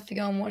 I'm going to have to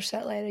go and watch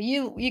that later.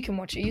 You can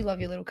watch it. You love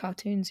your little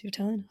cartoons, you're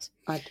telling us.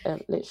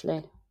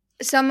 Literally.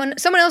 Someone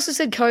else has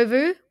said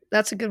Kovu.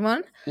 That's a good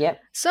one. Yep.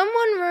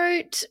 Someone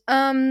wrote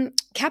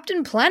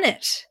Captain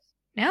Planet.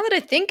 Now that I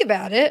think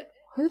about it.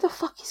 Who the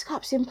fuck is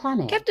Captain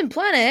Planet? Captain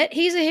Planet,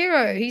 he's a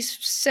hero. He's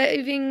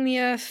saving the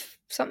Earth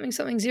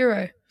something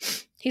zero.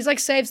 He's like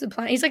saves the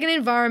planet. He's like an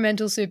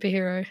environmental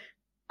superhero.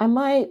 Am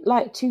I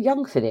like too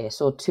young for this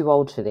or too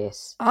old for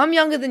this? I'm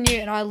younger than you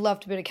and I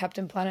loved a bit of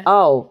Captain Planet.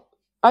 Oh,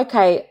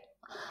 okay.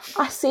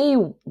 I see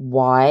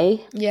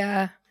why.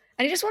 Yeah.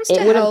 And he just wants to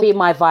help. It wouldn't be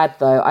my vibe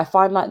though. I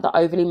find like the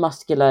overly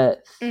muscular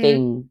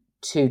thing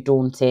too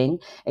daunting.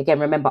 Again,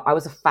 remember, I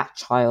was a fat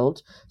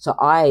child. So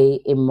I,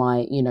 in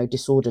my,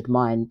 disordered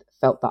mind,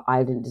 felt that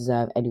I didn't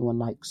deserve anyone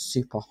like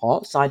super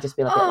hot. So I just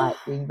feel a bit like,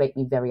 you make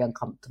me very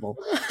uncomfortable.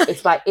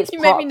 It's like, it's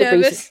you part made me of the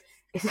nervous.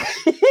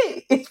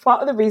 It's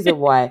part of the reason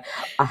why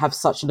I have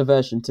such an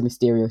aversion to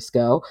Mysterious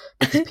Girl,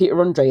 because Peter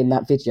Andre in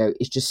that video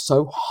is just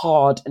so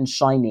hard and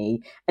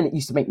shiny, and it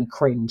used to make me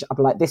cringe. I'd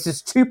be like, this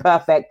is too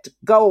perfect,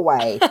 go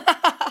away.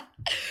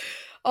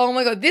 Oh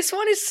my God, this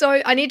one is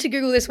so... I need to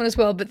Google this one as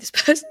well, but this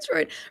person's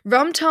wrote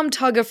Rum Tum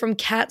Tugger from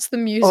Cats the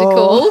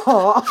Musical.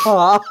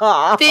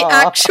 The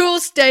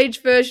actual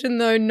stage version,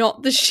 though,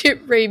 not the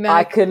shit remake.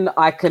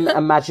 I can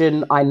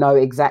imagine. I know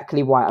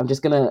exactly why. I'm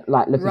just going to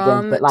look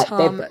again. But like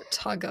Tum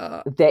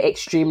Tugger. They're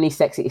extremely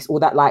sexy. It's all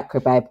that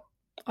lycra, babe.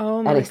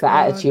 Oh my And it's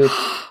God. the attitude.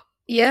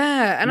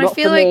 Yeah, and Not I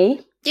feel for like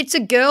me. it's a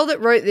girl that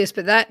wrote this,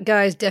 but that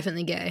guy is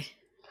definitely gay.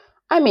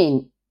 I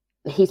mean,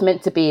 he's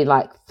meant to be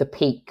like the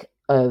peak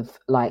of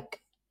like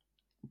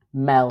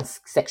male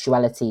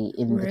sexuality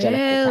in the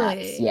Jellicle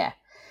Cats. Yeah.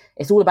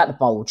 It's all about the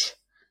bulge.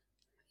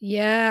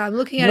 Yeah, I'm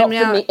looking at Not him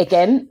now. for me,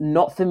 again,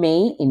 not for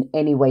me in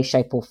any way,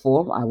 shape or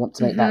form. I want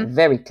to make that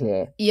very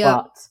clear. Yeah.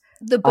 But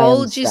The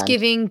bulge is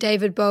giving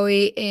David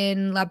Bowie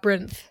in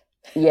Labyrinth.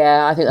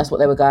 yeah, I think that's what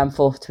they were going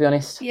for, to be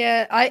honest.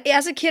 Yeah,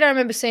 as a kid, I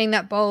remember seeing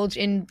that bulge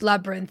in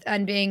Labyrinth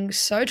and being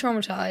so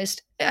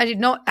traumatized. I did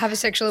not have a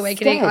sexual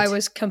awakening. Scared. I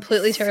was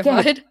completely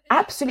terrified. Scared.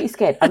 Absolutely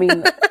scared. I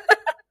mean,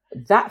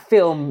 that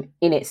film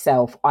in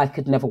itself, I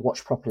could never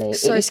watch properly.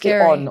 So it used to be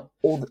scary.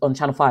 on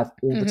Channel 5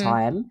 all the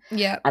time.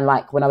 Yeah, And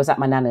like when I was at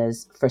my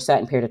nana's for a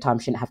certain period of time,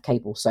 she didn't have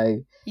cable,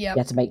 so yeah. you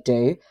had to make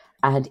do.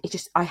 And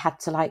I had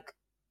to like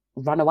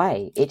run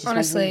away. It just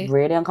Honestly. made me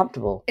really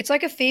uncomfortable. It's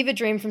like a fever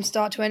dream from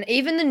start to end.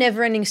 Even the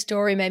never-ending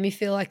story made me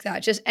feel like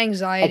that. Just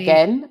anxiety.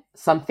 Again,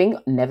 something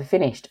never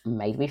finished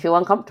made me feel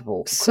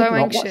uncomfortable. So Could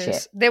not watch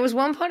anxious. it. There was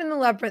one part in the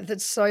Labyrinth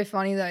that's so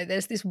funny though.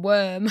 There's this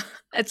worm.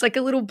 It's like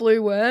a little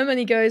blue worm, and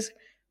he goes.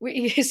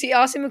 He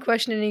asks him a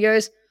question, and he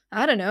goes,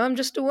 "I don't know. I'm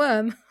just a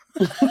worm."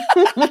 I'm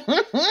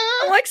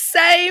like,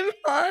 same.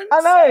 Hans.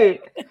 I know.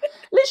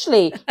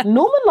 Literally,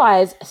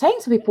 normalise saying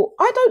to people,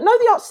 I don't know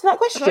the answer to that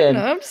question. I don't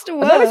know. I'm just a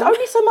worm. There is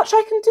only so much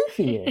I can do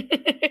for you.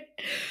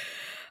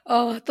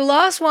 Oh, the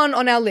last one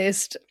on our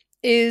list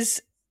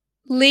is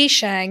Li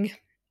Shang.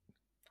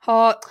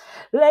 Hot.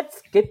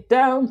 Let's get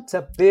down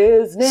to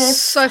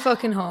business. So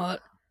fucking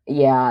hot.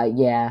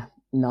 Yeah.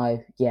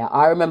 No, yeah.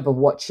 I remember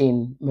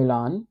watching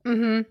Mulan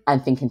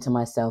and thinking to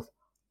myself,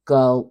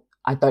 girl,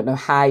 I don't know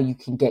how you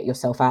can get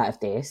yourself out of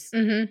this,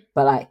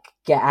 but like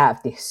get out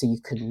of this so you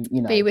can,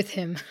 be with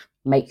him.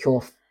 Make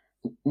your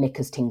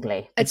knickers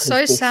tingly. It's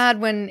so sad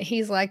when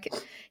he's like,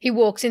 he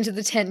walks into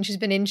the tent and she's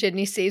been injured and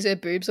he sees her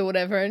boobs or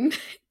whatever and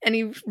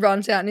he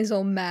runs out and he's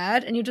all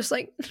mad and you're just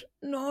like,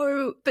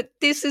 no, but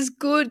this is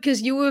good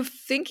because you were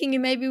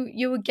thinking maybe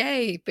you were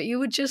gay, but you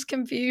were just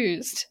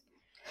confused.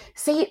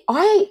 See,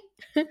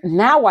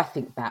 now I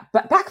think that,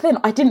 but back then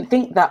I didn't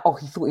think that,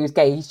 he thought he was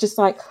gay. He's just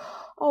like,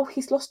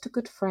 he's lost a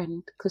good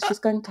friend because she's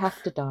going to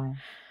have to die.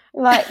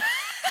 Like,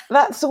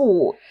 that's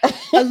all.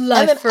 A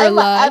life for a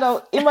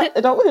life. In my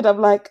adulthood, I'm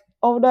like,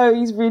 oh no,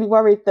 he's really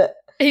worried that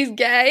he's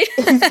gay.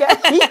 He's gay.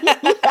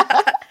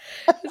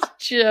 It's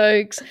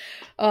jokes.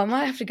 Oh, I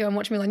might have to go and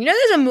watch Mulan. You know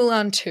there's a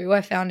Mulan 2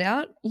 I found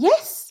out?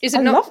 Yes. Is it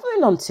I not? love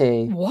Mulan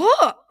 2.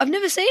 What? I've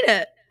never seen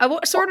it. I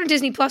saw it on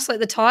Disney Plus, like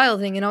the tile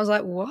thing, and I was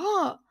like,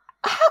 what?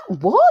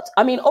 What?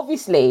 I mean,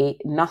 obviously,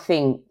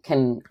 nothing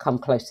can come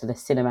close to the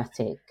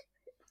cinematic,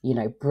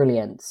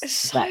 brilliance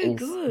So that is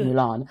good.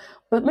 Mulan.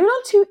 But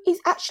Mulan 2 is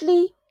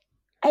actually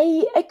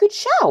a good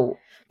shout.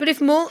 But if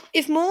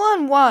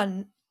Mulan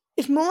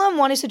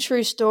 1 is a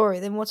true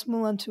story, then what's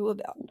Mulan 2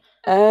 about?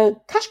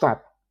 Cash grab.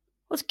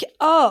 It's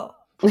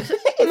it's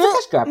a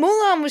cash grab.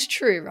 Mulan was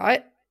true,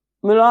 right?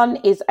 Mulan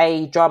is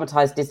a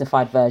dramatised,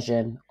 Disneyfied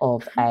version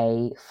of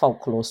a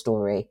folklore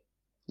story.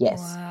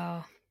 Yes.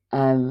 Wow.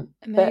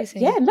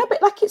 Amazing.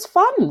 But like it's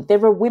fun. There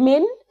are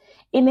women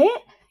in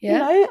it,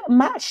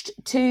 matched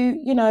to,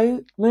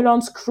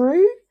 Mulan's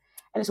crew,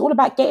 and it's all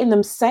about getting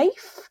them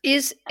safe.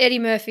 Is Eddie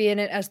Murphy in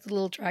it as the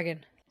little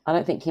dragon? I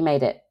don't think he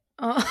made it.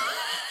 Oh,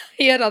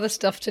 he had other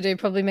stuff to do,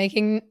 probably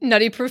making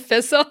Nutty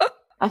Professor.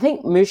 I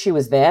think Mushu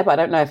was there, but I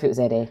don't know if it was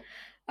Eddie.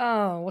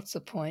 Oh, what's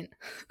the point?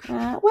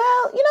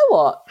 Well, you know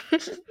what?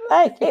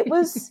 Like it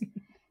was.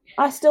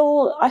 I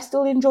still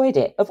enjoyed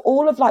it. Of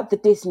all of like the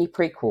Disney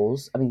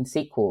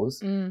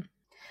sequels,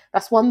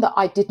 that's one that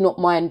I did not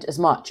mind as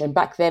much. And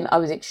back then I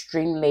was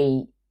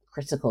extremely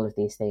critical of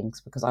these things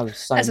because I was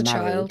so as a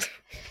married. child.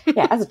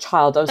 Yeah, as a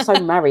child, I was so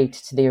married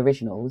to the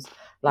originals.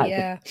 Like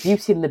the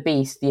Beauty and the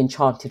Beast, The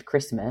Enchanted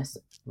Christmas,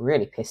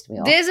 really pissed me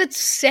off. There's a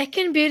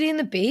second Beauty and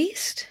the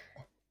Beast?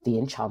 The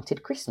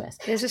Enchanted Christmas.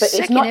 There's a but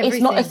second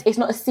everything. It's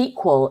not a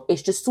sequel.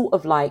 It's just sort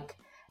of like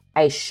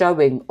a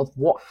showing of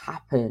what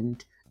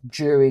happened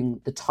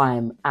during the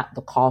time at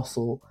the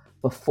castle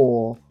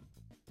before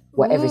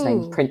whatever his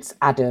name, Prince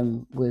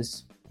Adam,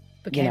 was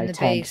turned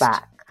Beast.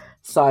 back.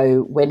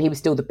 So when he was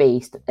still the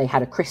Beast, they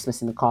had a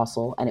Christmas in the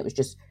castle, and it was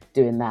just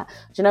doing that.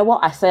 Do you know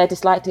what? I say I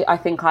disliked it. I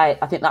think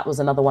that was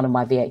another one of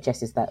my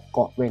VHSs that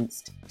got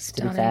rinsed.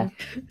 Stunning. To be fair,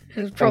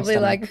 it was probably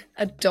like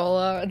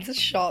 $1 at the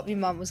shop. Your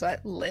mum was like,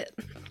 "Lit,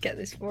 get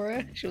this for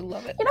her. She'll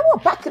love it." You know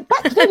what? Back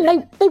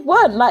then they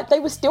weren't like, they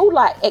were still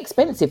like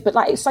expensive, but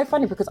like it's so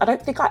funny because I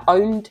don't think I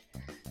owned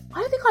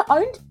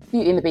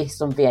Beauty and the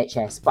Beast on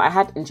VHS, but I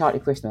had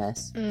Enchanted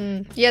Christmas.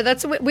 Yeah,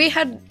 we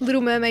had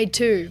Little Mermaid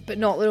 2, but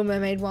not Little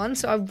Mermaid 1.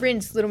 So I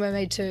rinsed Little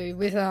Mermaid 2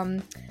 with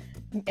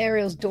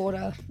Ariel's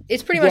daughter.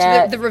 It's pretty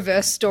much the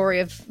reverse story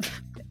of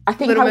I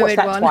think Little I watched Mermaid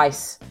that 1.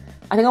 twice.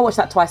 I think I watched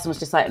that twice and was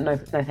just like, no,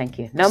 thank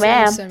you. No,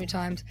 ma'am. So many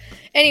times.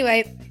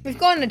 Anyway, we've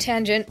gone on a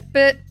tangent,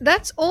 but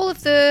that's all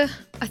of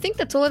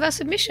our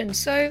submissions.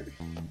 So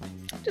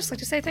I'd just like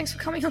to say thanks for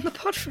coming on the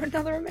pod for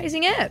another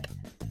amazing ep.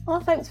 Oh,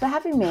 thanks for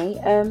having me.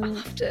 I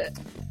loved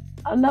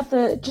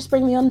it. Just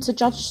bring me on to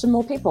judge some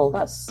more people.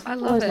 That's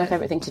always my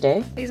favourite thing to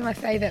do. These are my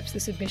fave eps, the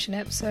submission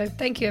eps. So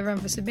thank you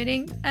everyone for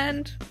submitting,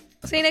 and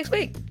I'll see you next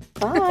week.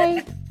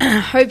 Bye.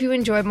 Hope you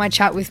enjoyed my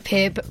chat with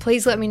Pip.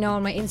 Please let me know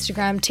on my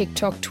Instagram,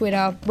 TikTok,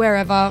 Twitter,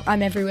 wherever.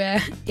 I'm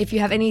everywhere. If you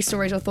have any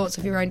stories or thoughts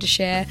of your own to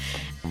share.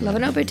 Love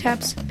and elbow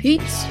taps.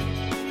 Peace.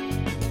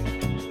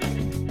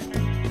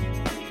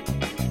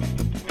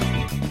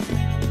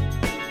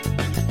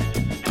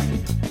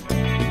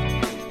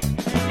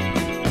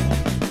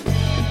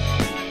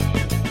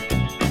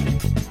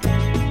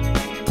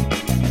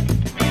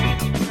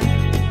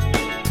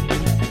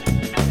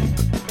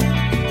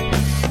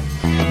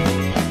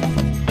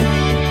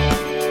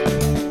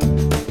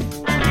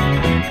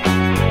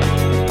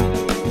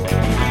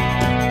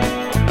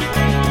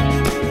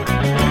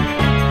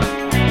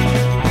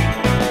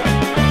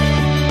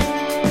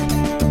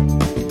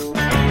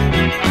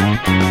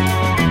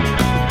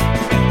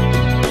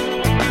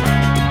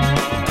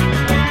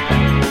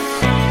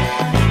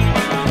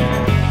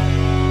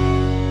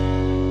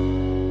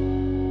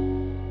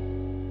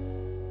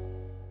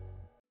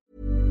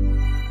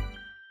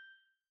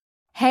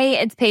 Hey,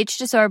 it's Paige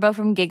DeSorbo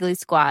from Giggly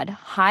Squad.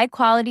 High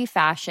quality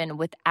fashion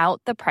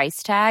without the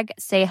price tag.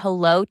 Say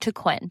hello to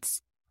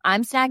Quince.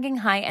 I'm snagging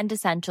high-end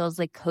essentials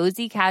like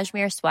cozy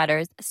cashmere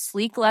sweaters,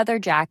 sleek leather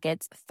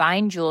jackets,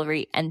 fine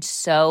jewelry, and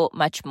so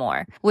much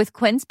more. With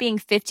Quince being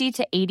 50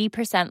 to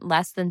 80%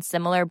 less than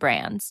similar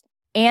brands.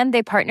 And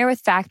they partner with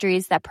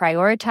factories that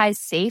prioritize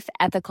safe,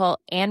 ethical,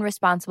 and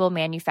responsible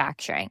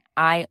manufacturing.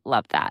 I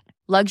love that.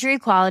 Luxury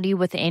quality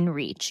within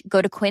reach.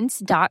 Go to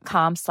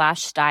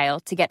quince.com/style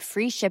to get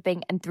free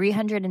shipping and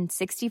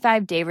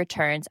 365-day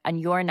returns on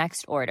your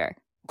next order.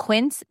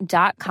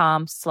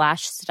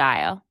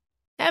 Quince.com/style.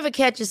 Ever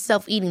catch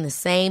yourself eating the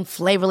same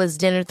flavorless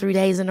dinner 3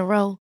 days in a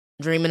row?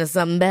 Dreaming of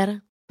something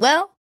better?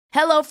 Well,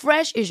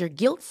 HelloFresh is your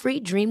guilt-free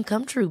dream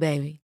come true,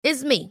 baby.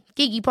 It's me,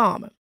 Keke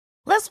Palmer.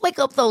 Let's wake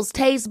up those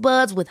taste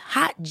buds with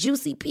hot,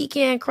 juicy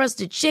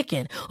pecan-crusted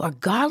chicken or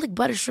garlic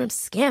butter shrimp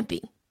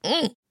scampi.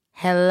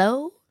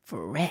 Hello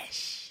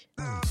Fresh.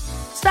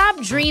 Stop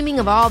dreaming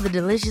of all the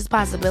delicious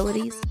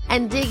possibilities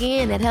and dig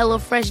in at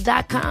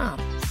HelloFresh.com.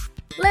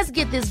 Let's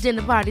get this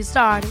dinner party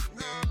started.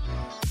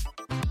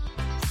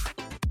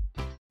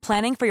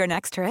 Planning for your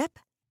next trip?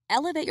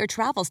 Elevate your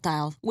travel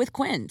style with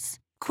Quince.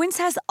 Quince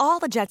has all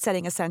the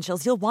jet-setting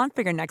essentials you'll want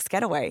for your next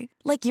getaway,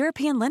 like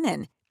European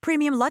linen,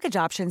 premium luggage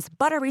options,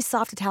 buttery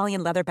soft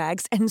Italian leather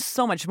bags, and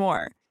so much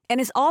more. And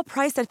is all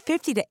priced at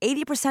 50 to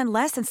 80%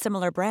 less than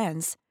similar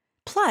brands.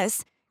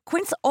 Plus,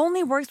 Quince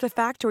only works with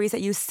factories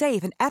that use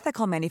safe and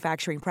ethical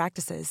manufacturing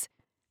practices.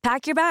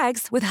 Pack your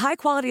bags with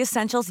high-quality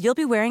essentials you'll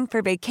be wearing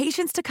for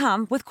vacations to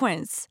come with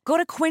Quince. Go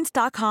to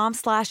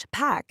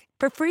quince.com/pack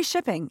for free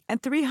shipping and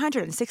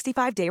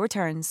 365-day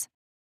returns.